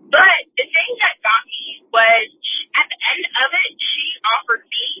 But the thing that got me was, at the end of it, she offered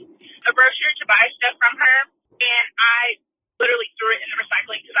me a brochure to buy stuff from her, and I literally threw it in the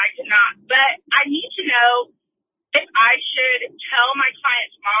recycling because I could not. But I need to know if I should tell my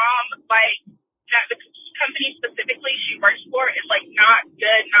client's mom, like, that the company specifically she works for is, like, not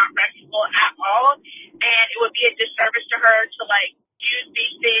good, not reputable at all, and it would be a disservice to her to, like, use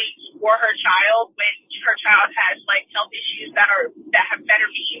these things for her child when her child has, like, health issues that have better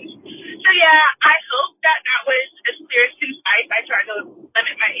means. So, yeah, I hope that was as clear as concise. I try to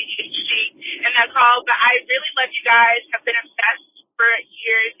limit my ADHD in that call, but I really love you guys. Have been obsessed for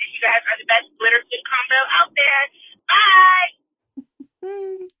years, and you guys are the best glitter good combo out there. Bye!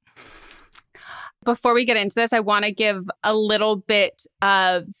 Before we get into this, I want to give a little bit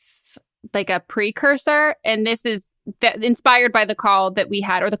of like a precursor. And this is inspired by the call that we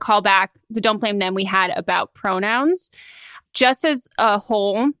had, or the callback, the Don't Blame Them we had about pronouns. Just as a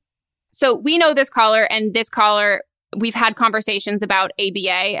whole, so we know this caller, and this caller, we've had conversations about ABA,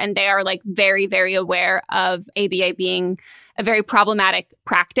 and they are like very, very aware of ABA being a very problematic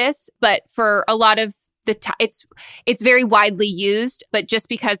practice. But for a lot of it's very widely used, but just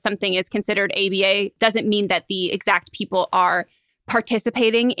because something is considered ABA doesn't mean that the exact people are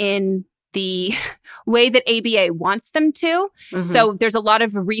participating in the way that ABA wants them to. Mm-hmm. So there's a lot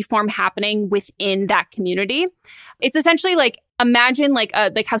of reform happening within that community. It's essentially like, imagine like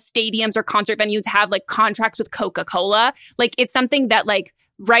how stadiums or concert venues have like contracts with Coca-Cola. Like, it's something that like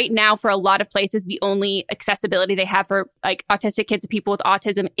right now for a lot of places, the only accessibility they have for like autistic kids and people with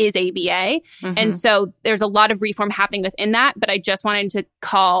autism is ABA. Mm-hmm. And so there's a lot of reform happening within that. But I just wanted to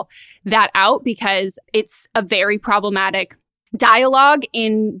call that out because it's a very problematic dialogue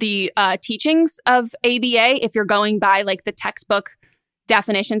in the teachings of ABA if you're going by like the textbook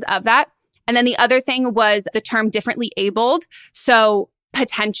definitions of that. And then the other thing was the term differently abled. So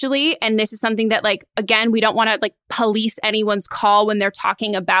potentially, and this is something that like, again, we don't want to like police anyone's call when they're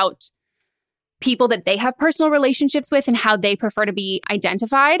talking about people that they have personal relationships with and how they prefer to be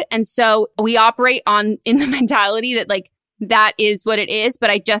identified. And so we operate in the mentality that like, that is what it is. But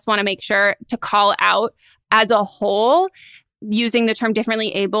I just want to make sure to call out as a whole, using the term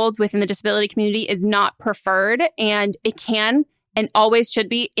differently abled within the disability community is not preferred. And it can and always should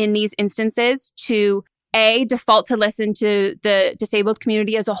be in these instances to default to listen to the disabled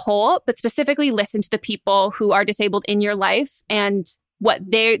community as a whole, but specifically listen to the people who are disabled in your life and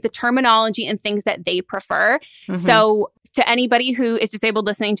the terminology and things that they prefer. Mm-hmm. So to anybody who is disabled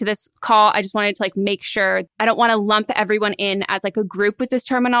listening to this call, I just wanted to like make sure I don't want to lump everyone in as like a group with this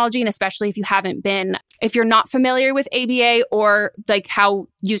terminology. And especially if you're not familiar with ABA or like how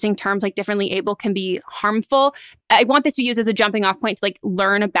using terms like differently able can be harmful, I want this to be used as a jumping off point to like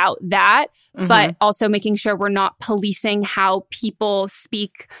learn about that, mm-hmm. but also making sure we're not policing how people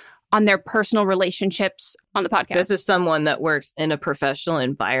speak on their personal relationships on the podcast. This is someone that works in a professional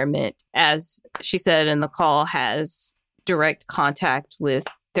environment, as she said in the call, has direct contact with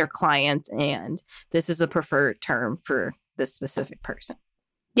their clients, and this is a preferred term for this specific person.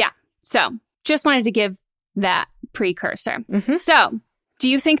 Yeah. So just wanted to give that precursor. Mm-hmm. So do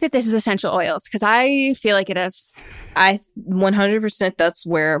you think that this is essential oils? Because I feel like it is. 100% that's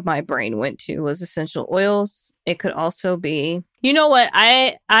where my brain went to, was essential oils. It could also be, you know what?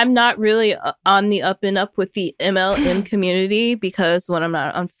 I'm not really on the up and up with the MLM community because when I'm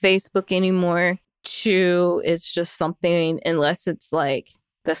not on Facebook anymore, it's just something, unless it's like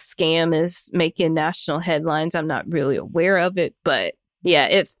the scam is making national headlines, I'm not really aware of it. But yeah,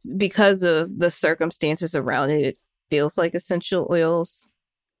 if because of the circumstances around it, it feels like essential oils.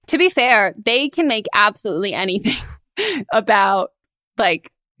 To be fair, they can make absolutely anything about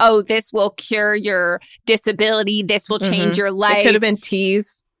like, oh, this will cure your disability. This will change your life. It could have been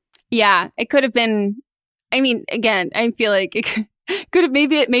teas. Yeah, it could have been. I mean, again, I feel like it could have.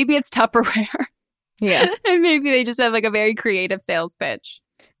 Maybe it's Tupperware. Yeah. And maybe they just have like a very creative sales pitch.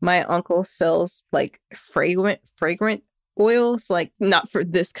 My uncle sells like fragrant oils, like not for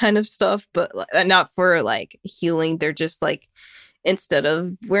this kind of stuff, but not for like healing. They're just like, instead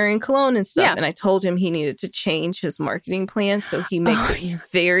of wearing cologne and stuff. Yeah. And I told him he needed to change his marketing plan. So he makes it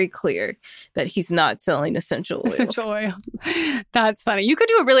very clear that he's not selling essential oils. Essential oil. That's funny. You could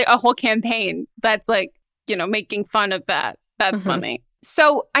do a whole campaign that's like, making fun of that. That's mm-hmm. funny.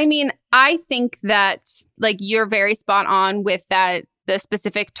 So, I mean, I think that like you're very spot on with that, the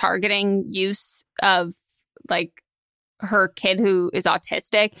specific targeting use of like her kid who is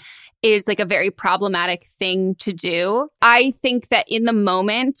autistic is like a very problematic thing to do. I think that in the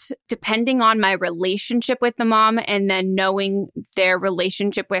moment, depending on my relationship with the mom and then knowing their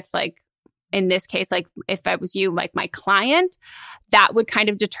relationship with like, in this case, like if I was you, like my client, that would kind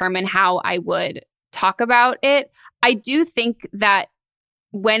of determine how I would talk about it. I do think that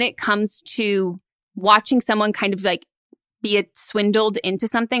when it comes to watching someone kind of like be swindled into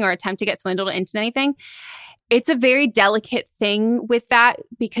something or attempt to get swindled into anything, it's a very delicate thing with that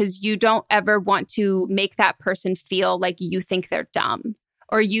because you don't ever want to make that person feel like you think they're dumb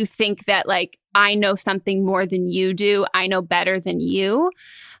or you think that like, I know something more than you do. I know better than you,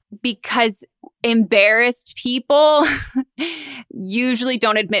 because embarrassed people usually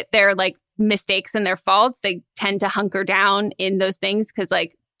don't admit their like mistakes and their faults. They tend to hunker down in those things because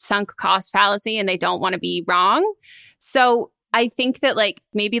like sunk cost fallacy and they don't want to be wrong. So I think that like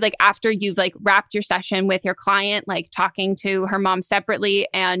maybe like after you've like wrapped your session with your client, like talking to her mom separately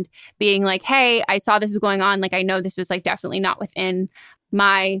and being like, hey, I saw this is going on. Like, I know this was like definitely not within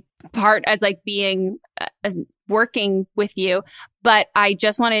my part as like being as working with you, but I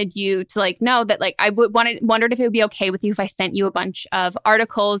just wanted you to like know that like I wondered if it would be okay with you if I sent you a bunch of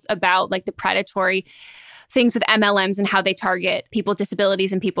articles about like the predatory things with MLMs and how they target people with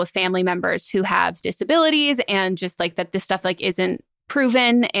disabilities and people with family members who have disabilities, and just like that this stuff like isn't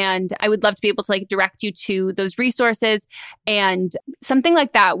proven. And I would love to be able to like direct you to those resources and something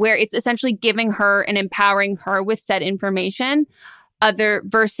like that, where it's essentially giving her and empowering her with said information, other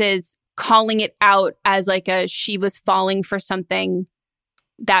versus calling it out as like she was falling for something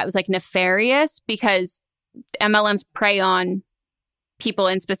that was like nefarious, because MLMs prey on people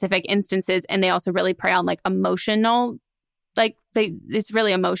in specific instances, and they also really prey on like emotional, like it's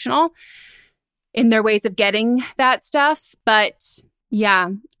really emotional in their ways of getting that stuff. But yeah,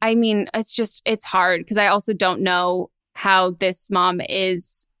 I mean, it's hard because I also don't know how this mom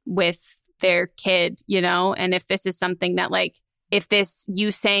is with their kid, you know, and if this is something that like, if this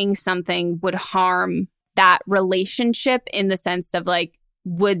you saying something would harm that relationship in the sense of like,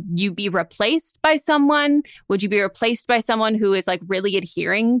 would you be replaced by someone? Would you be replaced by someone who is like really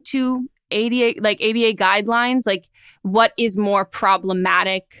adhering to ABA guidelines? Like, what is more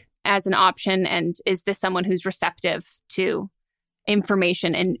problematic as an option? And is this someone who's receptive to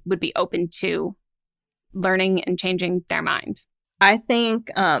information and would be open to learning and changing their mind? I think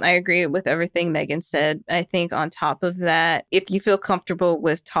I agree with everything Megan said. I think on top of that, if you feel comfortable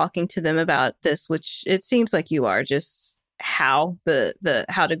with talking to them about this, which it seems like you are, just how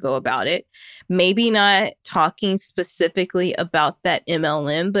how to go about it, maybe not talking specifically about that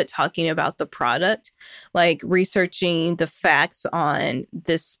MLM, but talking about the product, like researching the facts on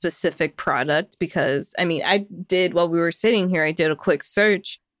this specific product. Because I mean, I did, while we were sitting here, I did a quick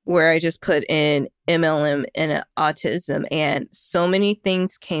search where I just put in MLM and autism, and so many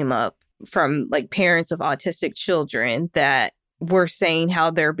things came up from like parents of autistic children that were saying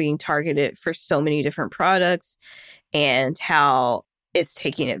how they're being targeted for so many different products and how it's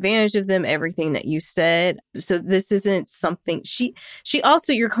taking advantage of them, everything that you said. So this isn't something she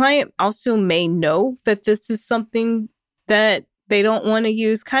also, your client also may know that this is something that they don't want to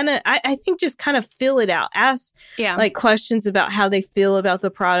use. Kind of, I think just kind of fill it out. Ask like questions about how they feel about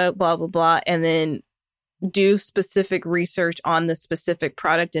the product, blah, blah, blah. And then do specific research on the specific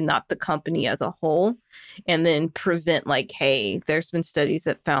product and not the company as a whole. And then present like, hey, there's been studies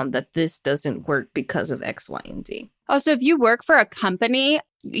that found that this doesn't work because of X, Y, and Z. Also, if you work for a company,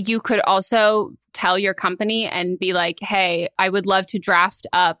 you could also tell your company and be like, hey, I would love to draft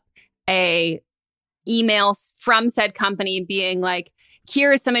up a email from said company being like,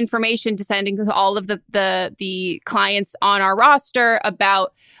 here is some information to send to all of the clients on our roster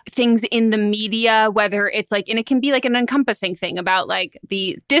about things in the media, whether it's like, and it can be like an encompassing thing about like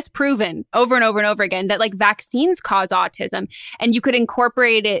the disproven over and over and over again that like vaccines cause autism. And you could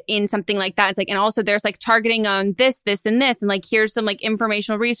incorporate it in something like that. It's like, and also there's like targeting on this, and this, and like, here's some like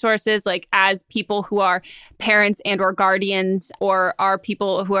informational resources, like as people who are parents and or guardians or are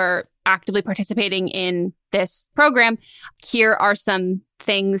people who are actively participating in this program, here are some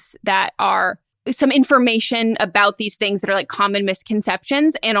things that are some information about these things that are like common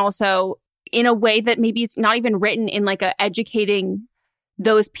misconceptions, and also in a way that maybe it's not even written in like a educating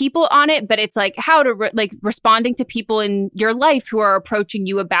those people on it, but it's like how to like responding to people in your life who are approaching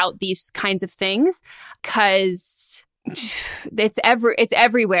you about these kinds of things, because it's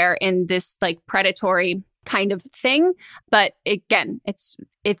everywhere in this like predatory kind of thing. But again, it's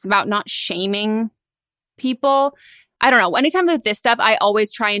about not shaming people I don't know. Anytime with this stuff, I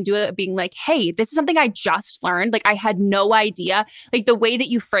always try and do it being like, hey, this is something I just learned. Like I had no idea. Like the way that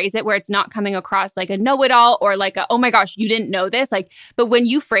you phrase it where it's not coming across like a know-it-all or like a, oh my gosh, you didn't know this. Like, but when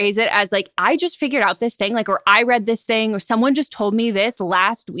you phrase it as like, I just figured out this thing, like, or I read this thing, or someone just told me this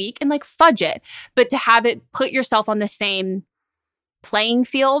last week, and like fudge it. But to have it put yourself on the same playing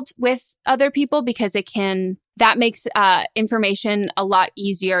field with other people, because that makes information a lot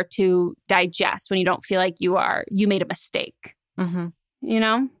easier to digest when you don't feel like you made a mistake. Mm-hmm. You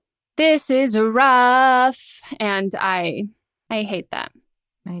know, this is rough, and I hate that.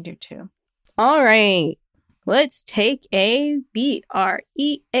 I do too. All right, let's take a BREAK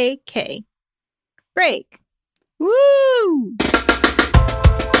break. Woo!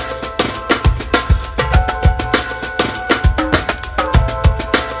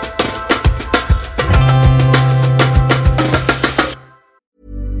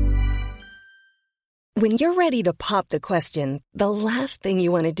 When you're ready to pop the question, the last thing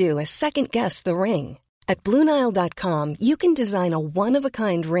you want to do is second-guess the ring. At BlueNile.com, you can design a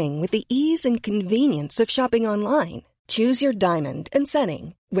one-of-a-kind ring with the ease and convenience of shopping online. Choose your diamond and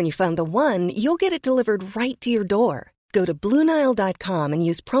setting. When you find the one, you'll get it delivered right to your door. Go to BlueNile.com and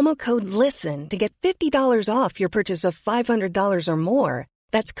use promo code LISTEN to get $50 off your purchase of $500 or more.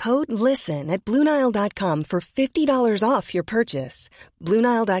 That's code LISTEN at BlueNile.com for $50 off your purchase.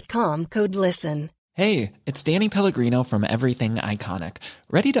 BlueNile.com, code LISTEN. Hey, it's Danny Pellegrino from Everything Iconic.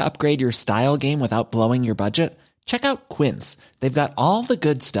 Ready to upgrade your style game without blowing your budget? Check out Quince. They've got all the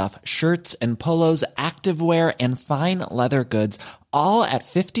good stuff, shirts and polos, activewear, and fine leather goods, all at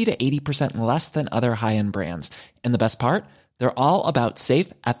 50 to 80% less than other high-end brands. And the best part? They're all about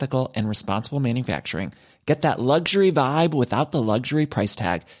safe, ethical, and responsible manufacturing. Get that luxury vibe without the luxury price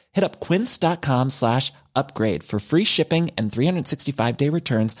tag. Hit up quince.com/upgrade for free shipping and 365-day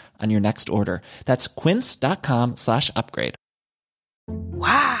returns on your next order. That's quince.com/upgrade.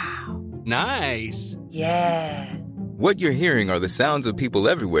 Wow. Nice. Yeah. What you're hearing are the sounds of people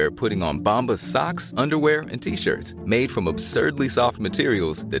everywhere putting on Bombas socks, underwear, and T-shirts made from absurdly soft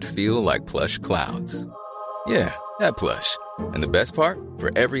materials that feel like plush clouds. Yeah, that plush. And the best part?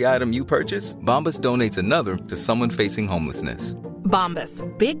 For every item you purchase, Bombas donates another to someone facing homelessness. Bombas.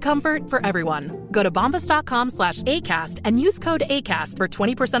 Big comfort for everyone. Go to bombas.com/ACAST and use code ACAST for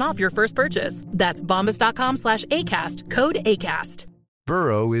 20% off your first purchase. That's bombas.com/ACAST. Code ACAST.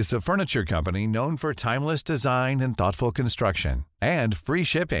 Burrow is a furniture company known for timeless design and thoughtful construction and free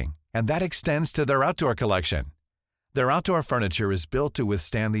shipping. And that extends to their outdoor collection. Their outdoor furniture is built to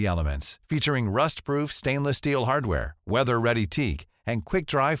withstand the elements, featuring rust-proof stainless steel hardware, weather-ready teak, and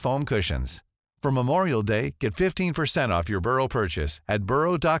quick-dry foam cushions. For Memorial Day, get 15% off your Burrow purchase at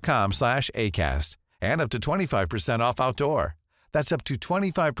burrow.com/ACAST and up to 25% off outdoor. That's up to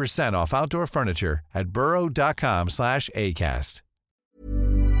 25% off outdoor furniture at burrow.com/ACAST.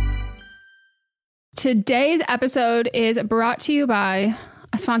 Today's episode is brought to you by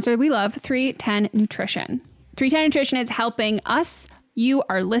a sponsor we love, 310 Nutrition. 310 Nutrition is helping us, you,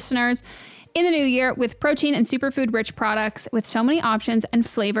 our listeners, in the new year with protein and superfood-rich products with so many options and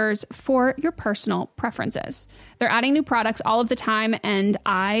flavors for your personal preferences. They're adding new products all of the time, and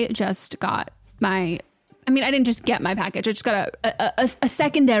I just got I didn't just get my package. I just got a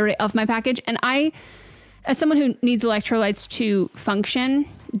secondary of my package, and I, as someone who needs electrolytes to function,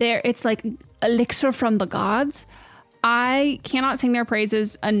 it's like elixir from the gods. I cannot sing their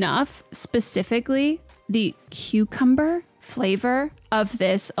praises enough, specifically the cucumber flavor of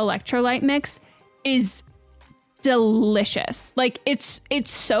this electrolyte mix is delicious. Like it's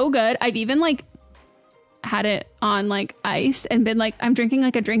so good. I've even like had it on like ice and been like, I'm drinking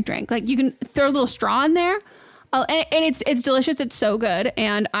like a drink. Like you can throw a little straw in there. And it's delicious. It's so good.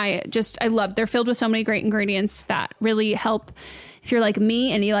 And I love, they're filled with so many great ingredients that really help if you're like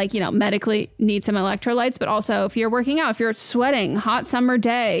me and you medically need some electrolytes, but also if you're working out, if you're sweating, hot summer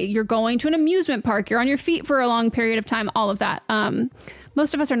day, you're going to an amusement park, you're on your feet for a long period of time, all of that.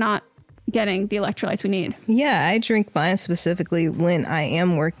 Most of us are not getting the electrolytes we need. Yeah, I drink mine specifically when I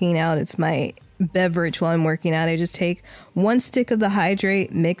am working out. It's my beverage while I'm working out. I just take 1 stick of the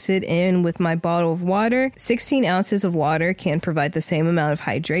hydrate, mix it in with my bottle of water. 16 ounces of water can provide the same amount of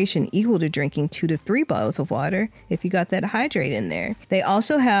hydration equal to drinking 2 to 3 bottles of water if you got that hydrate in there. They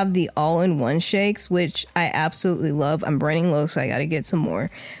also have the all-in-one shakes, which I absolutely love. I'm running low, so I got to get some more.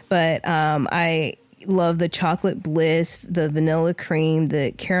 But I love the chocolate bliss, the vanilla cream,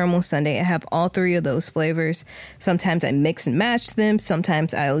 the caramel sundae. I have all 3 of those flavors. Sometimes I mix and match them.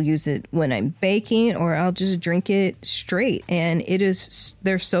 Sometimes I'll use it when I'm baking, or I'll just drink it straight. And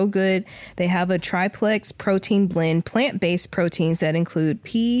they're so good. They have a triplex protein blend, plant-based proteins that include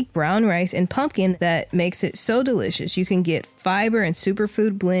pea, brown rice, and pumpkin that makes it so delicious. You can get fiber and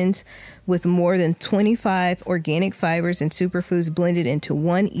superfood blends with more than 25 organic fibers and superfoods blended into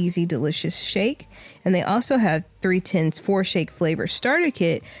one easy, delicious shake. And they also have 310's 4-shake flavor starter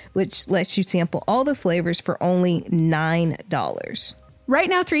kit, which lets you sample all the flavors for only $9. Right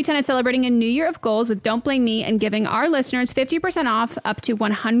now, 310 is celebrating a new year of goals with Don't Blame Me and giving our listeners 50% off up to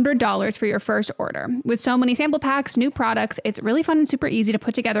 $100 for your first order. With so many sample packs, new products, it's really fun and super easy to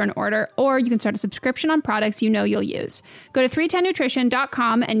put together an order, or you can start a subscription on products you know you'll use. Go to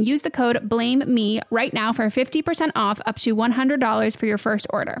 310nutrition.com and use the code BLAMEME right now for 50% off up to $100 for your first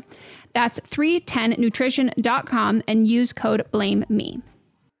order. That's 310nutrition.com and use code BLAMEME.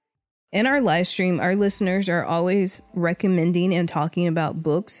 In our live stream, our listeners are always recommending and talking about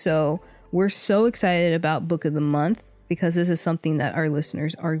books. So we're so excited about Book of the Month because this is something that our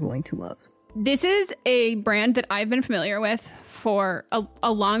listeners are going to love. This is a brand that I've been familiar with for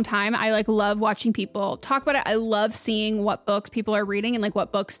a long time. I love watching people talk about it. I love seeing what books people are reading and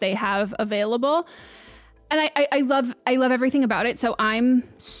what books they have available. And I love everything about it. So I'm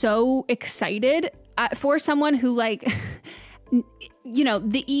so excited for someone who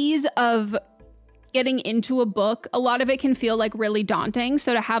the ease of getting into a book, a lot of it can feel really daunting.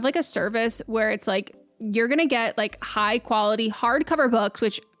 So to have a service where it's you're going to get high quality hardcover books,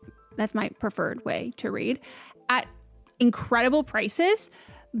 which that's my preferred way to read, at incredible prices,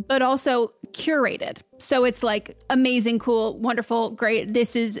 but also curated. So it's amazing, cool, wonderful, great.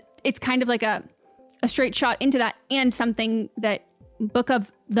 It's kind of a straight shot into that, and something that Book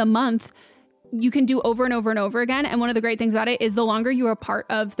of the Month you can do over and over and over again. And one of the great things about it is the longer you are part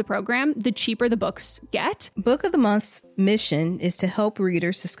of the program, the cheaper the books get. Book of the Month's mission is to help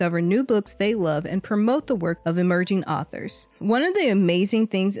readers discover new books they love and promote the work of emerging authors. One of the amazing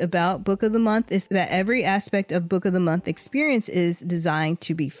things about Book of the Month is that every aspect of Book of the Month experience is designed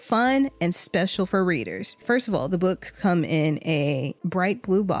to be fun and special for readers. First of all, the books come in a bright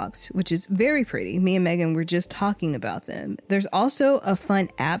blue box, which is very pretty. Me and Megan were just talking about them. There's also a fun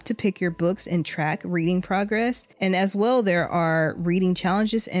app to pick your books and track reading progress. And as well, there are reading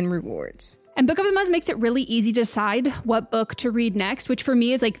challenges and rewards. And Book of the Month makes it really easy to decide what book to read next, which for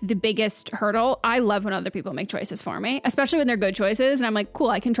me is the biggest hurdle. I love when other people make choices for me, especially when they're good choices. And I'm cool,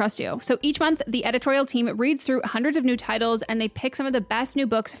 I can trust you. So each month, the editorial team reads through hundreds of new titles and they pick some of the best new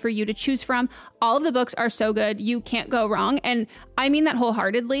books for you to choose from. All of the books are so good. You can't go wrong. And I mean that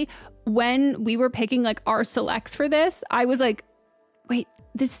wholeheartedly. When we were picking our selects for this, I was wait,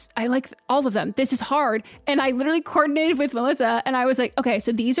 I like all of them. This is hard. And I literally coordinated with Melissa and I was okay,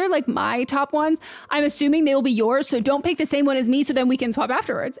 so these are my top ones. I'm assuming they will be yours. So don't pick the same one as me so then we can swap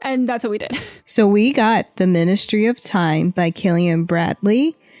afterwards. And that's what we did. So we got The Ministry of Time by Killian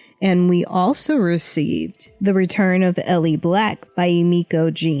Bradley. And we also received The Return of Ellie Black by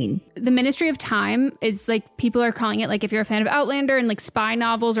Emiko Jean. The Ministry of Time is people are calling it if you're a fan of Outlander and spy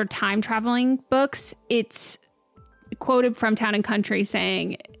novels or time traveling books, it's quoted from Town and Country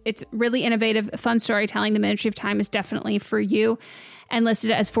saying it's really innovative, fun storytelling. The Ministry of Time is definitely for you, and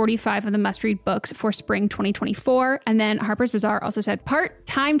listed as 45 of the must-read books for spring 2024. And then Harper's Bazaar also said part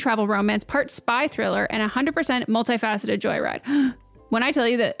time travel romance, part spy thriller, and 100% multifaceted joyride. When I tell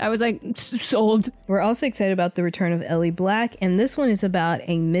you that, I was sold. We're also excited about The Return of Ellie Black, and this one is about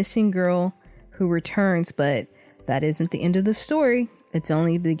a missing girl who returns, but that isn't the end of the story. It's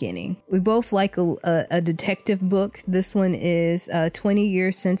only the beginning. We both like a detective book. This one is 20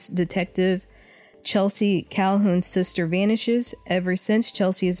 years since Detective Chelsea Calhoun's sister vanishes. Ever since,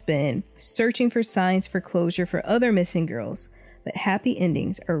 Chelsea has been searching for signs for closure for other missing girls, but happy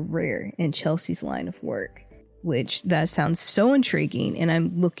endings are rare in Chelsea's line of work, which that sounds so intriguing, and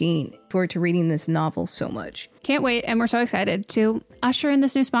I'm looking forward to reading this novel so much. Can't wait, and we're so excited to usher in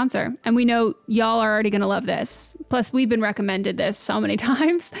this new sponsor. And we know y'all are already going to love this. Plus, we've been recommended this so many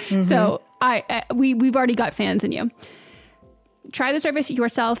times. Mm-hmm. So we've already got fans in you. Try the service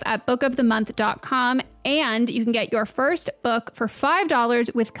yourself at bookofthemonth.com, and you can get your first book for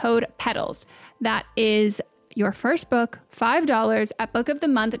 $5 with code PETALS. That is your first book, $5 at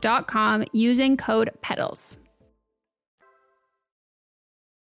bookofthemonth.com using code PETALS.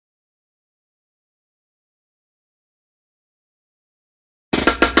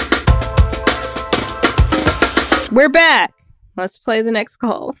 We're back. Let's play the next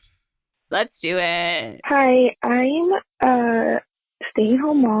call. Let's do it. Hi, I'm a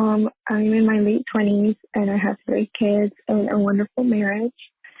stay-at-home mom. I'm in my late 20s, and I have 3 kids and a wonderful marriage.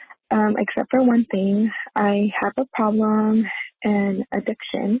 Except for one thing, I have a problem, an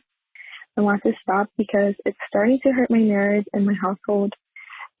addiction. I want to stop because it's starting to hurt my marriage and my household.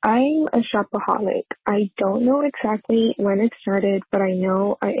 I'm a shopaholic. I don't know exactly when it started, but I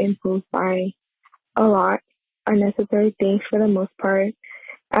know I impulse buy a lot, unnecessary things for the most part.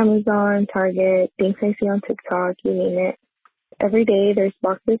 Amazon, Target, things I see on TikTok, you name it. Every day there's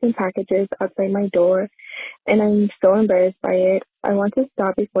boxes and packages outside my door, and I'm so embarrassed by it. I want to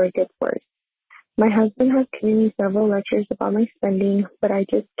stop before it gets worse. My husband has given me several lectures about my spending, but I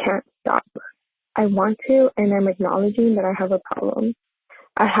just can't stop. I want to, and I'm acknowledging that I have a problem.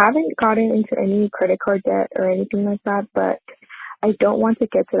 I haven't gotten into any credit card debt or anything like that, but I don't want to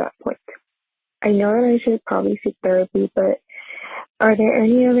get to that point. I know that I should probably seek therapy, but are there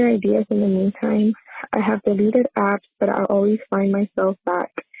any other ideas in the meantime? I have deleted apps, but I'll always find myself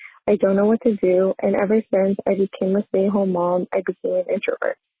back. I don't know what to do, and ever since I became a stay-at-home mom, I became an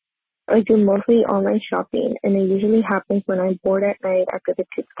introvert. I do mostly online shopping, and it usually happens when I'm bored at night after the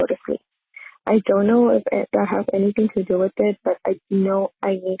kids go to sleep. I don't know if that has anything to do with it, but I know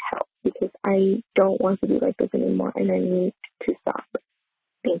I need help because I don't want to be like this anymore, and I need to stop.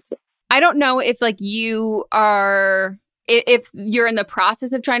 Thank you. I don't know if you are, if you're in the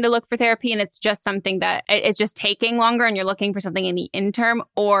process of trying to look for therapy and it's just something that it's just taking longer and you're looking for something in the interim,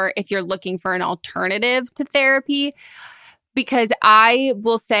 or if you're looking for an alternative to therapy. Because I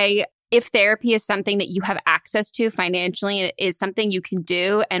will say, if therapy is something that you have access to financially and it is something you can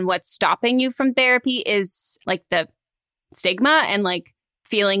do, and what's stopping you from therapy is like the stigma and like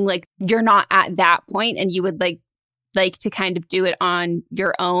feeling like you're not at that point and you would like to kind of do it on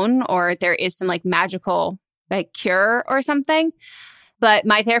your own, or there is some like magical like cure or something. But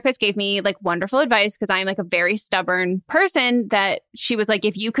my therapist gave me like wonderful advice because I'm like a very stubborn person, that she was like,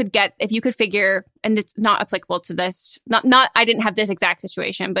 if you could figure, and it's not applicable to this, not I didn't have this exact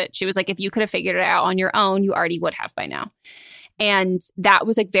situation, but she was like, if you could have figured it out on your own, you already would have by now. And that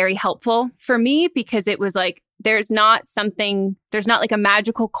was like very helpful for me, because it was like, there's not like a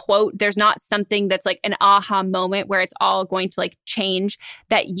magical quote. There's not something that's like an aha moment where it's all going to like change,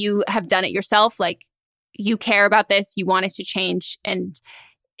 that you have done it yourself. Like, you care about this, you want it to change, and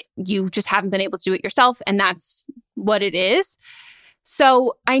you just haven't been able to do it yourself. And that's what it is.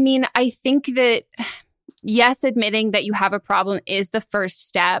 So, I mean, I think that, yes, admitting that you have a problem is the first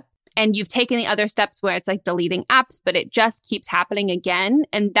step. And you've taken the other steps where it's like deleting apps, but it just keeps happening again.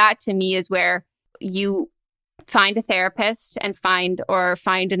 And that to me is where you find a therapist and find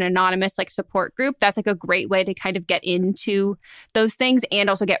an anonymous like support group. That's like a great way to kind of get into those things, and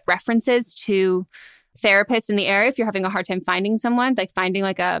also get references to therapists in the area if you're having a hard time finding someone, like finding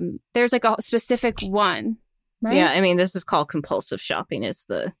like there's like a specific one, right? Yeah, I mean, this is called compulsive shopping is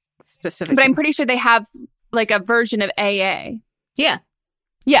the specific. But I'm pretty sure they have like a version of AA. Yeah.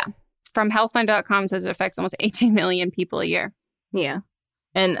 From healthline.com says it affects almost 18 million people a year. Yeah.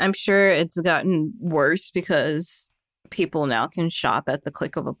 And I'm sure it's gotten worse because people now can shop at the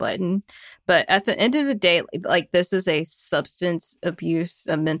click of a button. But at the end of the day, like, this is a substance abuse,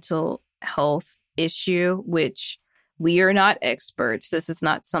 a mental health issue, which we are not experts. This is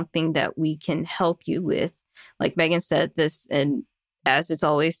not something that we can help you with. Like Megan said, this, and as it's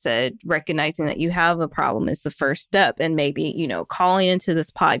always said, recognizing that you have a problem is the first step. And maybe, calling into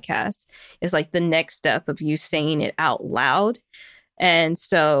this podcast is like the next step of you saying it out loud. And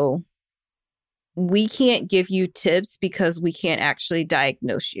so we can't give you tips because we can't actually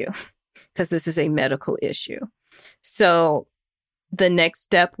diagnose you, because this is a medical issue. So the next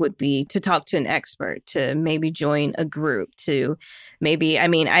step would be to talk to an expert, to maybe join a group, to maybe,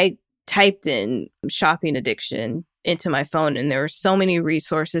 I typed in shopping addiction into my phone and there were so many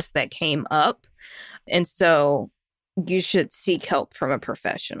resources that came up. And so you should seek help from a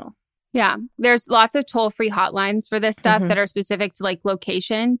professional. Yeah, there's lots of toll-free hotlines for this stuff that are specific to like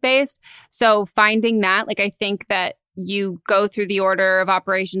location based. So finding that, like, I think that you go through the order of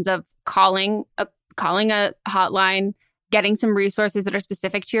operations of calling a hotline, getting some resources that are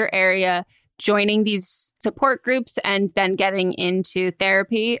specific to your area, joining these support groups, and then getting into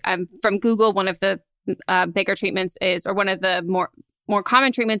therapy. From Google, one of the bigger treatments is, or one of the more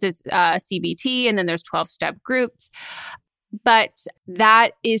common treatments is CBT, and then there's 12-step groups. But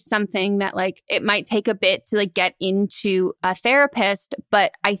that is something that like it might take a bit to like get into a therapist.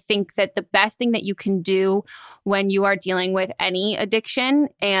 But I think that the best thing that you can do when you are dealing with any addiction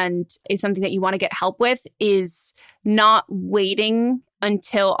and is something that you want to get help with is not waiting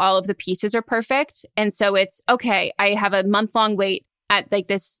until all of the pieces are perfect. And so it's, okay, I have a month-long wait. at like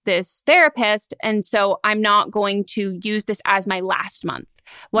this therapist. And so I'm not going to use this as my last month.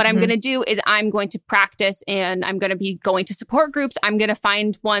 What I'm going to do is I'm going to practice and I'm going to be going to support groups. I'm going to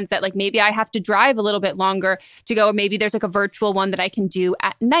find ones that like maybe I have to drive a little bit longer to go, or maybe there's like a virtual one that I can do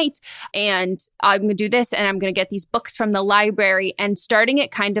at night. And I'm going to do this and I'm going to get these books from the library and starting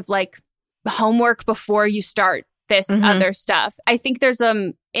it kind of like homework before you start this other stuff. I think there's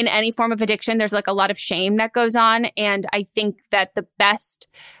in any form of addiction, there's like a lot of shame that goes on. And I think that the best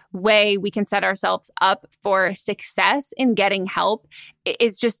way we can set ourselves up for success in getting help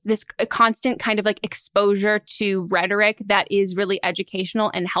is just this constant kind of like exposure to rhetoric that is really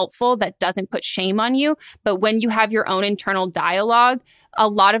educational and helpful, that doesn't put shame on you. But when you have your own internal dialogue, a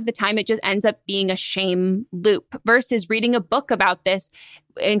lot of the time it just ends up being a shame loop versus reading a book about this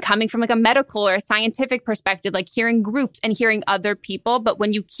and coming from like a medical or a scientific perspective, like hearing groups and hearing other people. But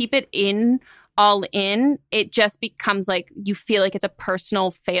when you keep it all in, it just becomes like you feel like it's a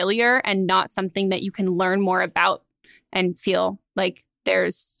personal failure and not something that you can learn more about and feel like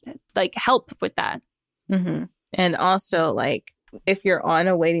there's like help with that. And also, like, if you're on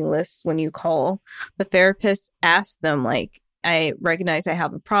a waiting list, when you call the therapist, ask them, like, I recognize I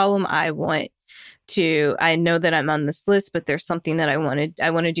have a problem. I know that I'm on this list, but there's something that I want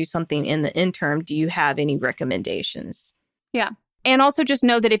to do something in the interim. Do you have any recommendations? Yeah. And also just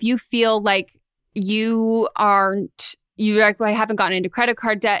know that if you feel like you haven't gotten into credit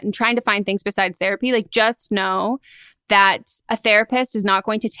card debt and trying to find things besides therapy, like just know that a therapist is not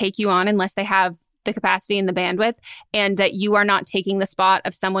going to take you on unless they have the capacity and the bandwidth, and that you are not taking the spot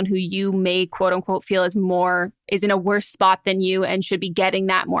of someone who you may quote unquote feel is in a worse spot than you and should be getting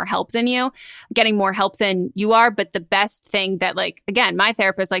more help than you are. But the best thing that, like, again, my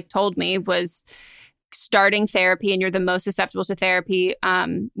therapist like told me was starting therapy, and you're the most susceptible to therapy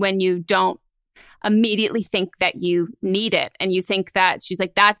when you don't immediately think that you need it. And you think that, she's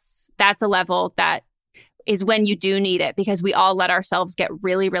like, that's a level that is when you do need it, because we all let ourselves get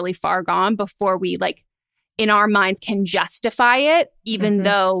really, really far gone before we, like, in our minds can justify it, even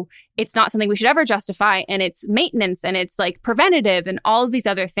though it's not something we should ever justify. And it's maintenance and it's like preventative and all of these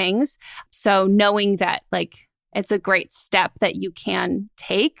other things. So knowing that, like, it's a great step that you can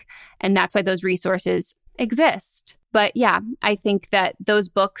take. And that's why those resources exist. But yeah, I think that those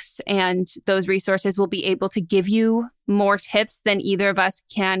books and those resources will be able to give you more tips than either of us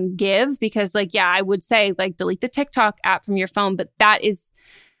can give. Because, like, yeah, I would say, like, delete the TikTok app from your phone, but that is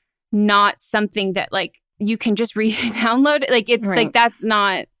not something that, like, you can just re-download. Like, it's right. Like, that's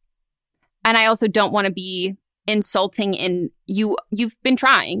not. And I also don't want to be insulting in you've been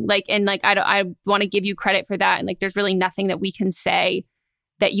trying, like, and like, I want to give you credit for that. And like, there's really nothing that we can say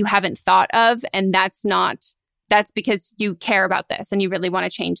that you haven't thought of. And that's because you care about this and you really want to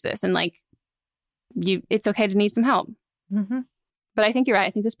change this. And like, it's okay to need some help. But I think you're right.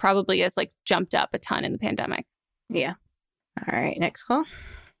 I think this probably is like jumped up a ton in the pandemic. Yeah. All right. Next call.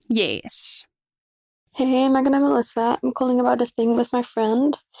 Yes. Hey, Megan and Melissa. I'm calling about a thing with my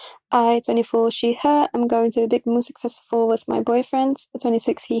friend. 24, she, her. I'm going to a big music festival with my boyfriends.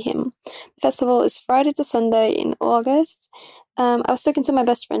 26, he, him. The festival is Friday to Sunday in August. I was talking to my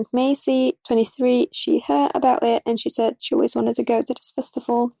best friend Macy, 23, she, her, about it, and she said she always wanted to go to this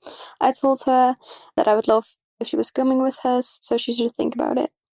festival. I told her that I would love if she was coming with us, so she should think about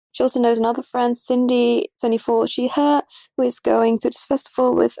it. She also knows another friend, Cindy, 24, she, her, who is going to this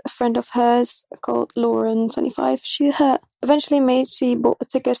festival with a friend of hers called Lauren, 25, she, her. Eventually, Macy bought a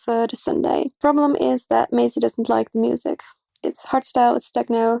ticket for the Sunday. Problem is that Macy doesn't like the music. It's hardstyle, it's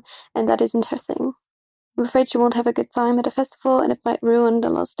techno, and that isn't her thing. I'm afraid she won't have a good time at the festival, and it might ruin the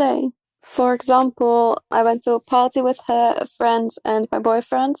last day. For example, I went to a party with her, friends, and my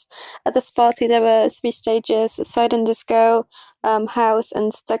boyfriend. At this party, there were 3 stages: silent disco, house,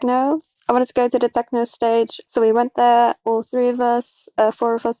 and techno. I wanted to go to the techno stage, so we went there, all 4 of us.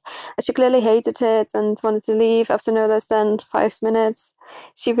 She clearly hated it and wanted to leave after no less than 5 minutes.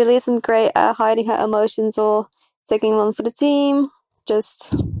 She really isn't great at hiding her emotions or taking one for the team,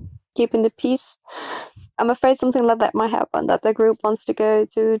 just keeping the peace. I'm afraid something like that might happen, that the group wants to go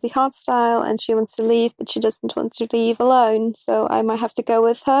to the hardstyle and she wants to leave, but she doesn't want to leave alone. So I might have to go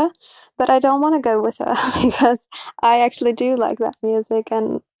with her, but I don't want to go with her because I actually do like that music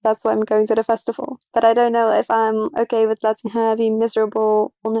and that's why I'm going to the festival. But I don't know if I'm okay with letting her be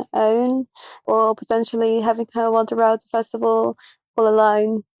miserable on her own or potentially having her wander out the festival all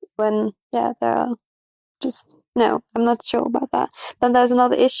alone when, there are just... No, I'm not sure about that. Then there's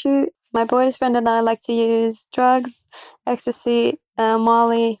another issue. My boyfriend and I like to use drugs, ecstasy,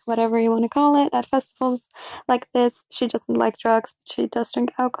 Molly, whatever you want to call it, at festivals like this. She doesn't like drugs, but she does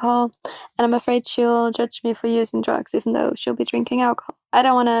drink alcohol. And I'm afraid she'll judge me for using drugs, even though she'll be drinking alcohol. I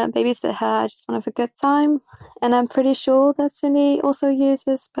don't want to babysit her. I just want to have a good time. And I'm pretty sure that Cindy also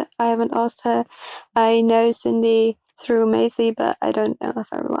uses, but I haven't asked her. I know Cindy through Macy, but I don't know her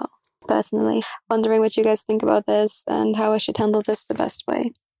very well personally. Wondering what you guys think about this and how I should handle this the best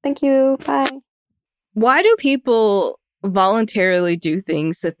way. Thank you. Bye. Why do people voluntarily do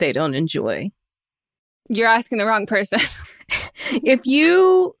things that they don't enjoy? You're asking the wrong person. If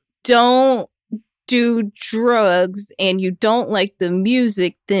you don't do drugs and you don't like the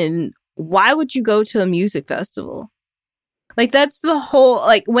music, then why would you go to a music festival? Like, that's the whole,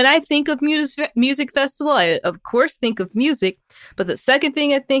 like, when I think of music festival, I of course think of music, but the second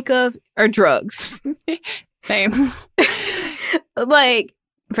thing I think of are drugs. Same. Like,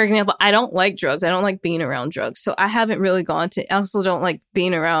 for example, I don't like drugs. I don't like being around drugs. So I haven't really gone to, I also don't like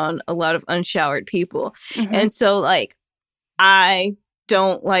being around a lot of unshowered people. Mm-hmm. And so, like, I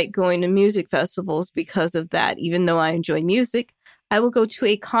don't like going to music festivals because of that. Even though I enjoy music, I will go to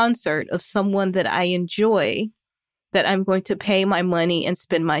a concert of someone that I enjoy, that I'm going to pay my money and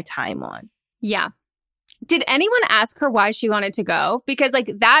spend my time on. Yeah. Did anyone ask her why she wanted to go? Because,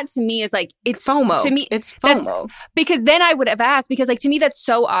 like, that to me is like, it's FOMO. To me, it's FOMO. Because then I would have asked, because, like, to me, that's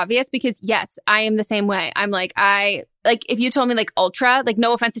so obvious. Because, yes, I am the same way. I'm like, if you told me, like, ultra, like,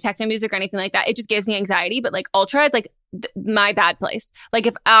 no offense to techno music or anything like that, it just gives me anxiety. But, like, ultra is, like, my bad place. Like,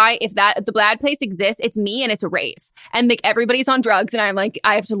 if the bad place exists, it's me and it's a rave. And, like, everybody's on drugs and I'm like,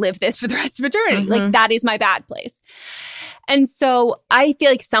 I have to live this for the rest of eternity. Mm-hmm. Like, that is my bad place. And so I feel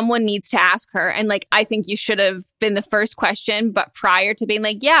like someone needs to ask her. And, like, I think you should have been the first question, but prior to being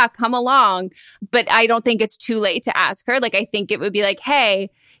like, yeah, come along. But I don't think it's too late to ask her. Like, I think it would be like, hey,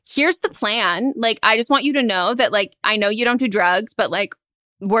 here's the plan. Like, I just want you to know that, like, I know you don't do drugs, but, like,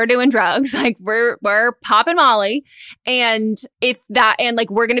 we're doing drugs. Like, we're popping Molly. And we're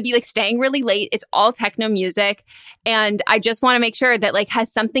going to be, like, staying really late. It's all techno music. And I just want to make sure that, like,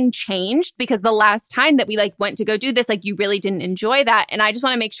 has something changed? Because the last time that we, like, went to go do this, like, you really didn't enjoy that. And I just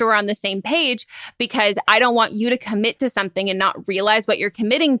want to make sure we're on the same page, because I don't want you to commit to something and not realize what you're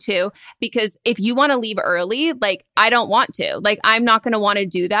committing to. Because if you want to leave early, like, I don't want to. Like, I'm not going to want to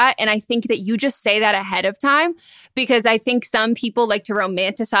do that. And I think that you just say that ahead of time, because I think some people like to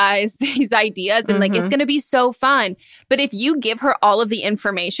romanticize these ideas and, like, it's going to be so fun. But if you give her all of the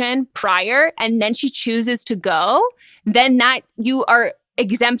information prior and then she chooses to go, then that you are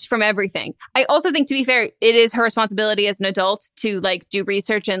exempt from everything. I also think, to be fair, it is her responsibility as an adult to, like, do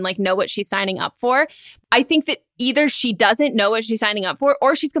research and, like, know what she's signing up for. I think that either she doesn't know what she's signing up for,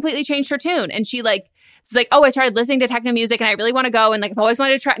 or she's completely changed her tune. And she, like, it's like, oh, I started listening to techno music and I really want to go. And, like, I've always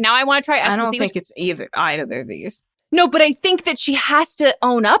wanted to try. Now I want to try ecstasy. I don't think it's either of these. No, but I think that she has to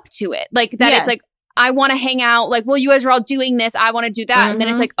own up to it. Like, that It's like, I want to hang out. Like, well, you guys are all doing this. I want to do that. Mm-hmm. And then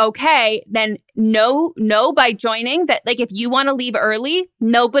it's like, okay, then no, by joining that, like, if you want to leave early,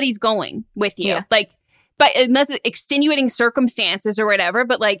 nobody's going with you. Yeah. Like, but unless it's extenuating circumstances or whatever,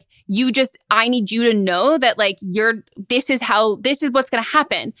 but, like, I need you to know that, like, this is what's going to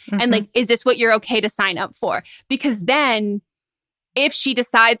happen. Mm-hmm. And, like, is this what you're okay to sign up for? Because then if she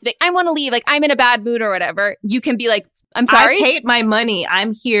decides, like, I want to leave, like, I'm in a bad mood or whatever, you can be like, I'm sorry. I paid my money.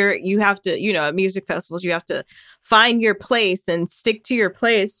 I'm here. You have to, at music festivals, you have to find your place and stick to your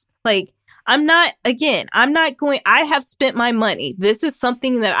place. Like, I have spent my money. This is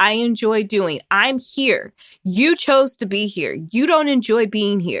something that I enjoy doing. I'm here. You chose to be here. You don't enjoy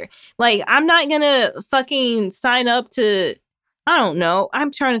being here. Like, I'm not going to fucking sign up to, I don't know.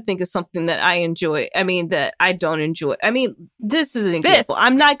 I'm trying to think of something that I enjoy. I mean, that I don't enjoy. I mean, this is an example.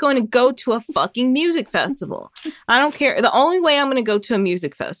 I'm not going to go to a fucking music festival. I don't care. The only way I'm going to go to a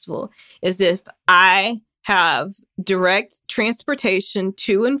music festival is if I have direct transportation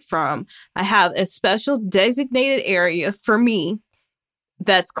to and from. I have a special designated area for me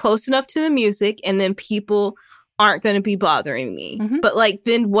that's close enough to the music, and then people aren't going to be bothering me. Mm-hmm. But, like,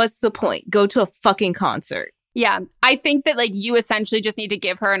 then what's the point? Go to a fucking concert. Yeah, I think that, like, you essentially just need to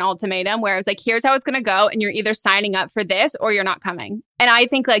give her an ultimatum where it's like, here's how it's going to go. And you're either signing up for this or you're not coming. And I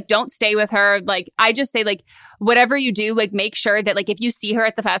think, like, don't stay with her. Like, I just say, like, whatever you do, like, make sure that, like, if you see her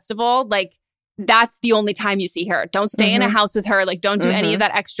at the festival, like, that's the only time you see her. Don't stay in a house with her. Like, don't do any of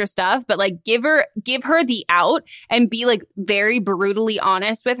that extra stuff, but like give her the out and be like very brutally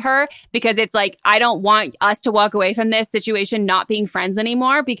honest with her, because it's like, I don't want us to walk away from this situation not being friends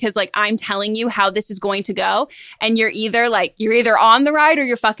anymore, because like I'm telling you how this is going to go, and you're either on the ride or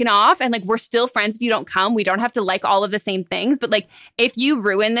you're fucking off, and like we're still friends if you don't come. We don't have to like all of the same things, but like if you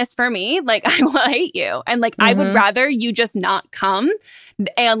ruin this for me, like I will hate you. And like I would rather you just not come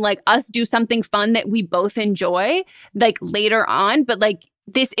and like us do something fun that we both enjoy like later on, but like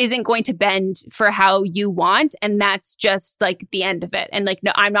this isn't going to bend for how you want, and that's just like the end of it. And like,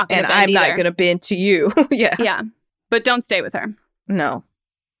 no, I'm not going to bend I'm not going to bend to you. Yeah, but don't stay with her. No,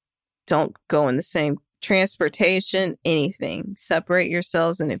 don't go in the same transportation, anything. Separate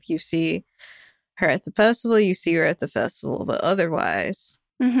yourselves, and if you see her at the festival, you see her at the festival, but otherwise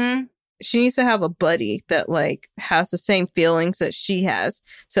she needs to have a buddy that like has the same feelings that she has.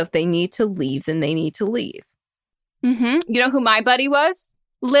 So if they need to leave, then they need to leave. You know who my buddy was?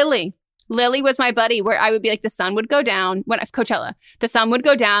 Lily. Lily was my buddy, where I would be like, the sun would go down when Coachella. The sun would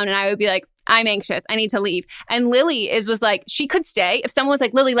go down and I would be like, I'm anxious. I need to leave. And Lily was like, she could stay. If someone was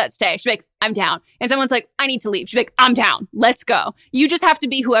like, Lily, let's stay, she'd be like, I'm down. And someone's like, I need to leave, she'd be like, I'm down. Let's go. You just have to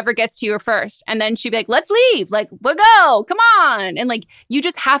be whoever gets to you first. And then she'd be like, let's leave. Like, we'll go. Come on. And like, you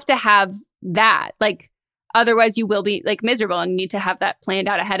just have to have that. Like, otherwise you will be like miserable, and you need to have that planned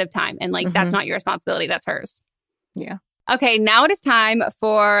out ahead of time. And like, that's not your responsibility. That's hers. Yeah. Okay, now it is time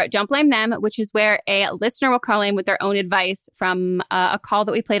for Don't Blame Them, which is where a listener will call in with their own advice from a call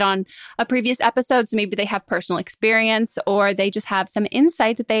that we played on a previous episode. So maybe they have personal experience, or they just have some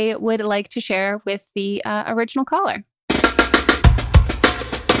insight that they would like to share with the original caller.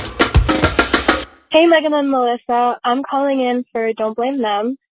 Hey, Megan and Melissa. I'm calling in for Don't Blame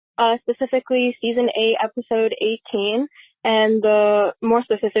Them, specifically Season 8, Episode 18, and more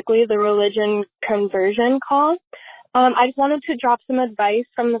specifically, the religion conversion call. I just wanted to drop some advice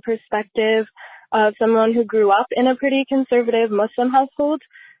from the perspective of someone who grew up in a pretty conservative Muslim household.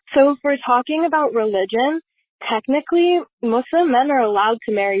 So if we're talking about religion, technically, Muslim men are allowed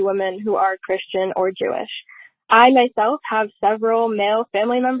to marry women who are Christian or Jewish. I myself have several male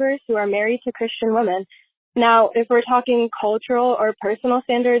family members who are married to Christian women. Now, if we're talking cultural or personal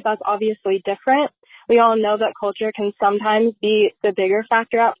standards, that's obviously different. We all know that culture can sometimes be the bigger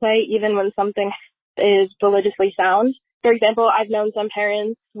factor at play, even when something is religiously sound. For example, I've known some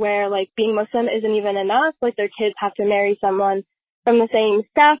parents where like being Muslim isn't even enough, like their kids have to marry someone from the same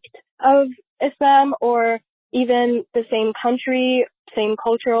sect of Islam or even the same country, same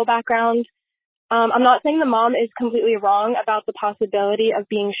cultural background. I'm not saying the mom is completely wrong about the possibility of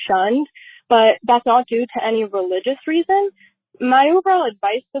being shunned, but that's not due to any religious reason. My overall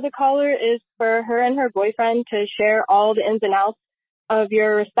advice to the caller is for her and her boyfriend to share all the ins and outs of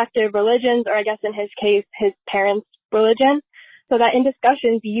your respective religions, or I guess in his case, his parents' religion, so that in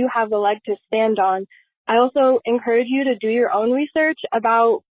discussions you have a leg to stand on. I also encourage you to do your own research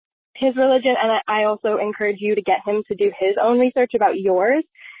about his religion, and I also encourage you to get him to do his own research about yours.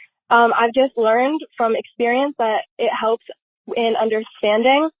 I've just learned from experience that it helps in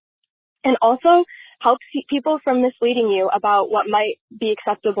understanding and also helps people from misleading you about what might be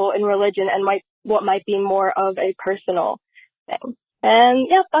acceptable in religion and what might be more of a personal thing. And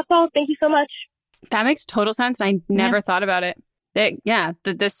yeah, that's all. Thank you so much. That makes total sense. And I never thought about it.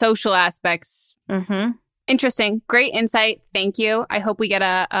 The social aspects. Interesting. Great insight. Thank you. I hope we get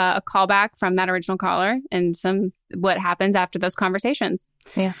a call back from that original caller and what happens after those conversations.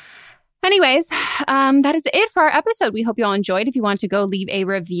 Yeah. Anyways, that is it for our episode. We hope you all enjoyed. If you want to go leave a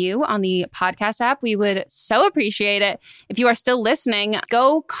review on the podcast app, we would so appreciate it. If you are still listening,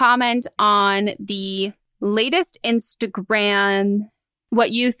 go comment on the latest Instagram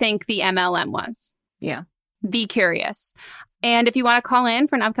what you think the MLM was. Yeah. Be curious. And if you want to call in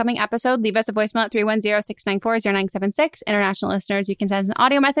for an upcoming episode, leave us a voicemail at 310-694-0976. International listeners, you can send us an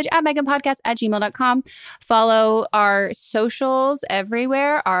audio message at meganpodcast@gmail.com. Follow our socials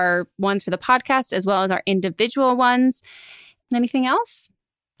everywhere, our ones for the podcast, as well as our individual ones. Anything else?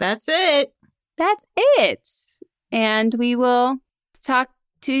 That's it. That's it. And we will talk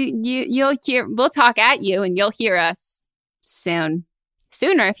to you. We'll talk at you and you'll hear us soon.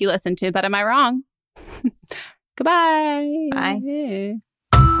 Sooner if you listen to, but am I wrong? Goodbye. Bye.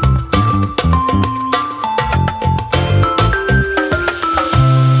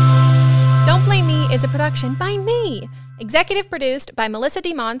 Don't Blame Me is a production by me. Executive produced by Melissa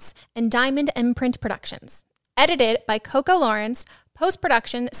DeMonts and Diamond Imprint Productions. Edited by Coco Lawrence.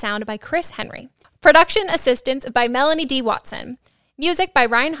 Post-production sound by Chris Henry. Production assistance by Melanie D. Watson. Music by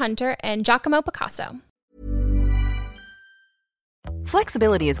Ryan Hunter and Giacomo Picasso.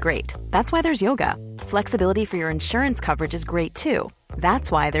 Flexibility is great. That's why there's yoga. Flexibility for your insurance coverage is great too.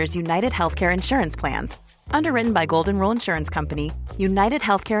 That's why there's United Healthcare Insurance Plans. Underwritten by Golden Rule Insurance Company, United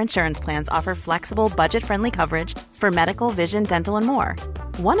Healthcare Insurance Plans offer flexible, budget-friendly coverage for medical, vision, dental, and more.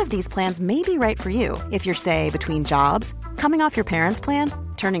 One of these plans may be right for you if you're, say, between jobs, coming off your parents' plan,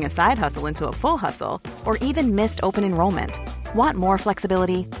 turning a side hustle into a full hustle, or even missed open enrollment. Want more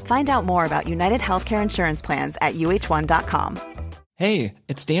flexibility? Find out more about United Healthcare Insurance Plans at uh1.com. Hey,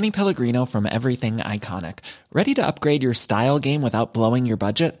 it's Danny Pellegrino from Everything Iconic. Ready to upgrade your style game without blowing your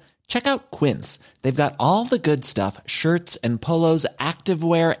budget? Check out Quince. They've got all the good stuff, shirts and polos,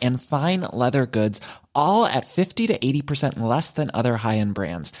 activewear, and fine leather goods, all at 50 to 80% less than other high-end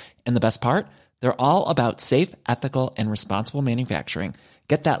brands. And the best part? They're all about safe, ethical, and responsible manufacturing.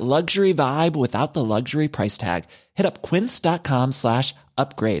 Get that luxury vibe without the luxury price tag. Hit up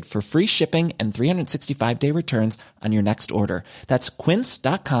quince.com/upgrade for free shipping and 365-day returns on your next order. That's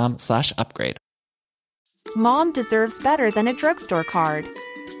quince.com/upgrade. Mom deserves better than a drugstore card.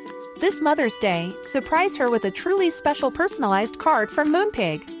 This Mother's Day, surprise her with a truly special personalized card from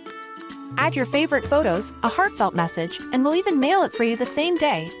Moonpig. Add your favorite photos, a heartfelt message, and we'll even mail it for you the same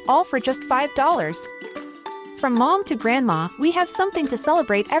day, all for just $5. From mom to grandma, we have something to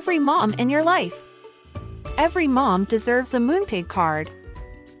celebrate every mom in your life. Every mom deserves a Moonpig card.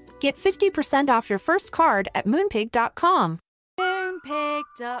 Get 50% off your first card at moonpig.com.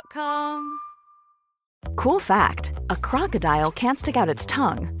 Moonpig.com. Cool fact, a crocodile can't stick out its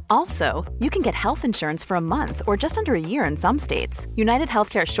tongue. Also, you can get health insurance for a month or just under a year in some states. United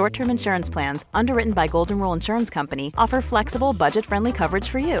Healthcare short-term insurance plans, underwritten by Golden Rule Insurance Company, offer flexible, budget-friendly coverage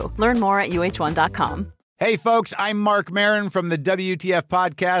for you. Learn more at uh1.com. Hey, folks, I'm Mark Maron from the WTF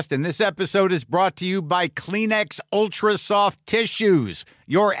Podcast, and this episode is brought to you by Kleenex Ultra Soft Tissues,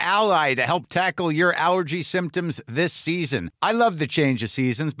 your ally to help tackle your allergy symptoms this season. I love the change of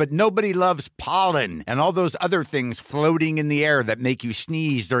seasons, but nobody loves pollen and all those other things floating in the air that make you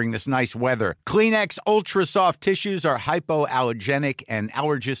sneeze during this nice weather. Kleenex Ultra Soft Tissues are hypoallergenic and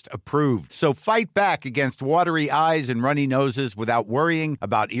allergist approved, so fight back against watery eyes and runny noses without worrying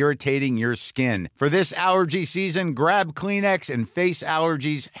about irritating your skin. For this allergy season, grab Kleenex and face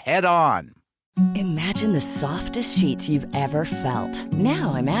allergies head on. Imagine the softest sheets you've ever felt.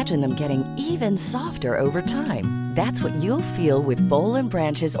 Now imagine them getting even softer over time. That's what you'll feel with Boll &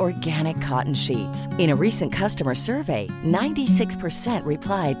 Branch's organic cotton sheets. In a recent customer survey, 96%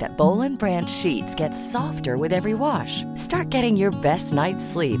 replied that Boll & Branch sheets get softer with every wash. Start getting your best night's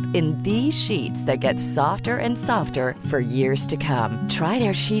sleep in these sheets that get softer and softer for years to come. Try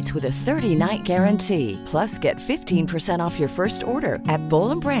their sheets with a 30-night guarantee. Plus, get 15% off your first order at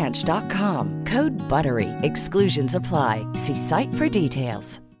bollandbranch.com. Code BUTTERY. Exclusions apply. See site for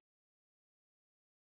details.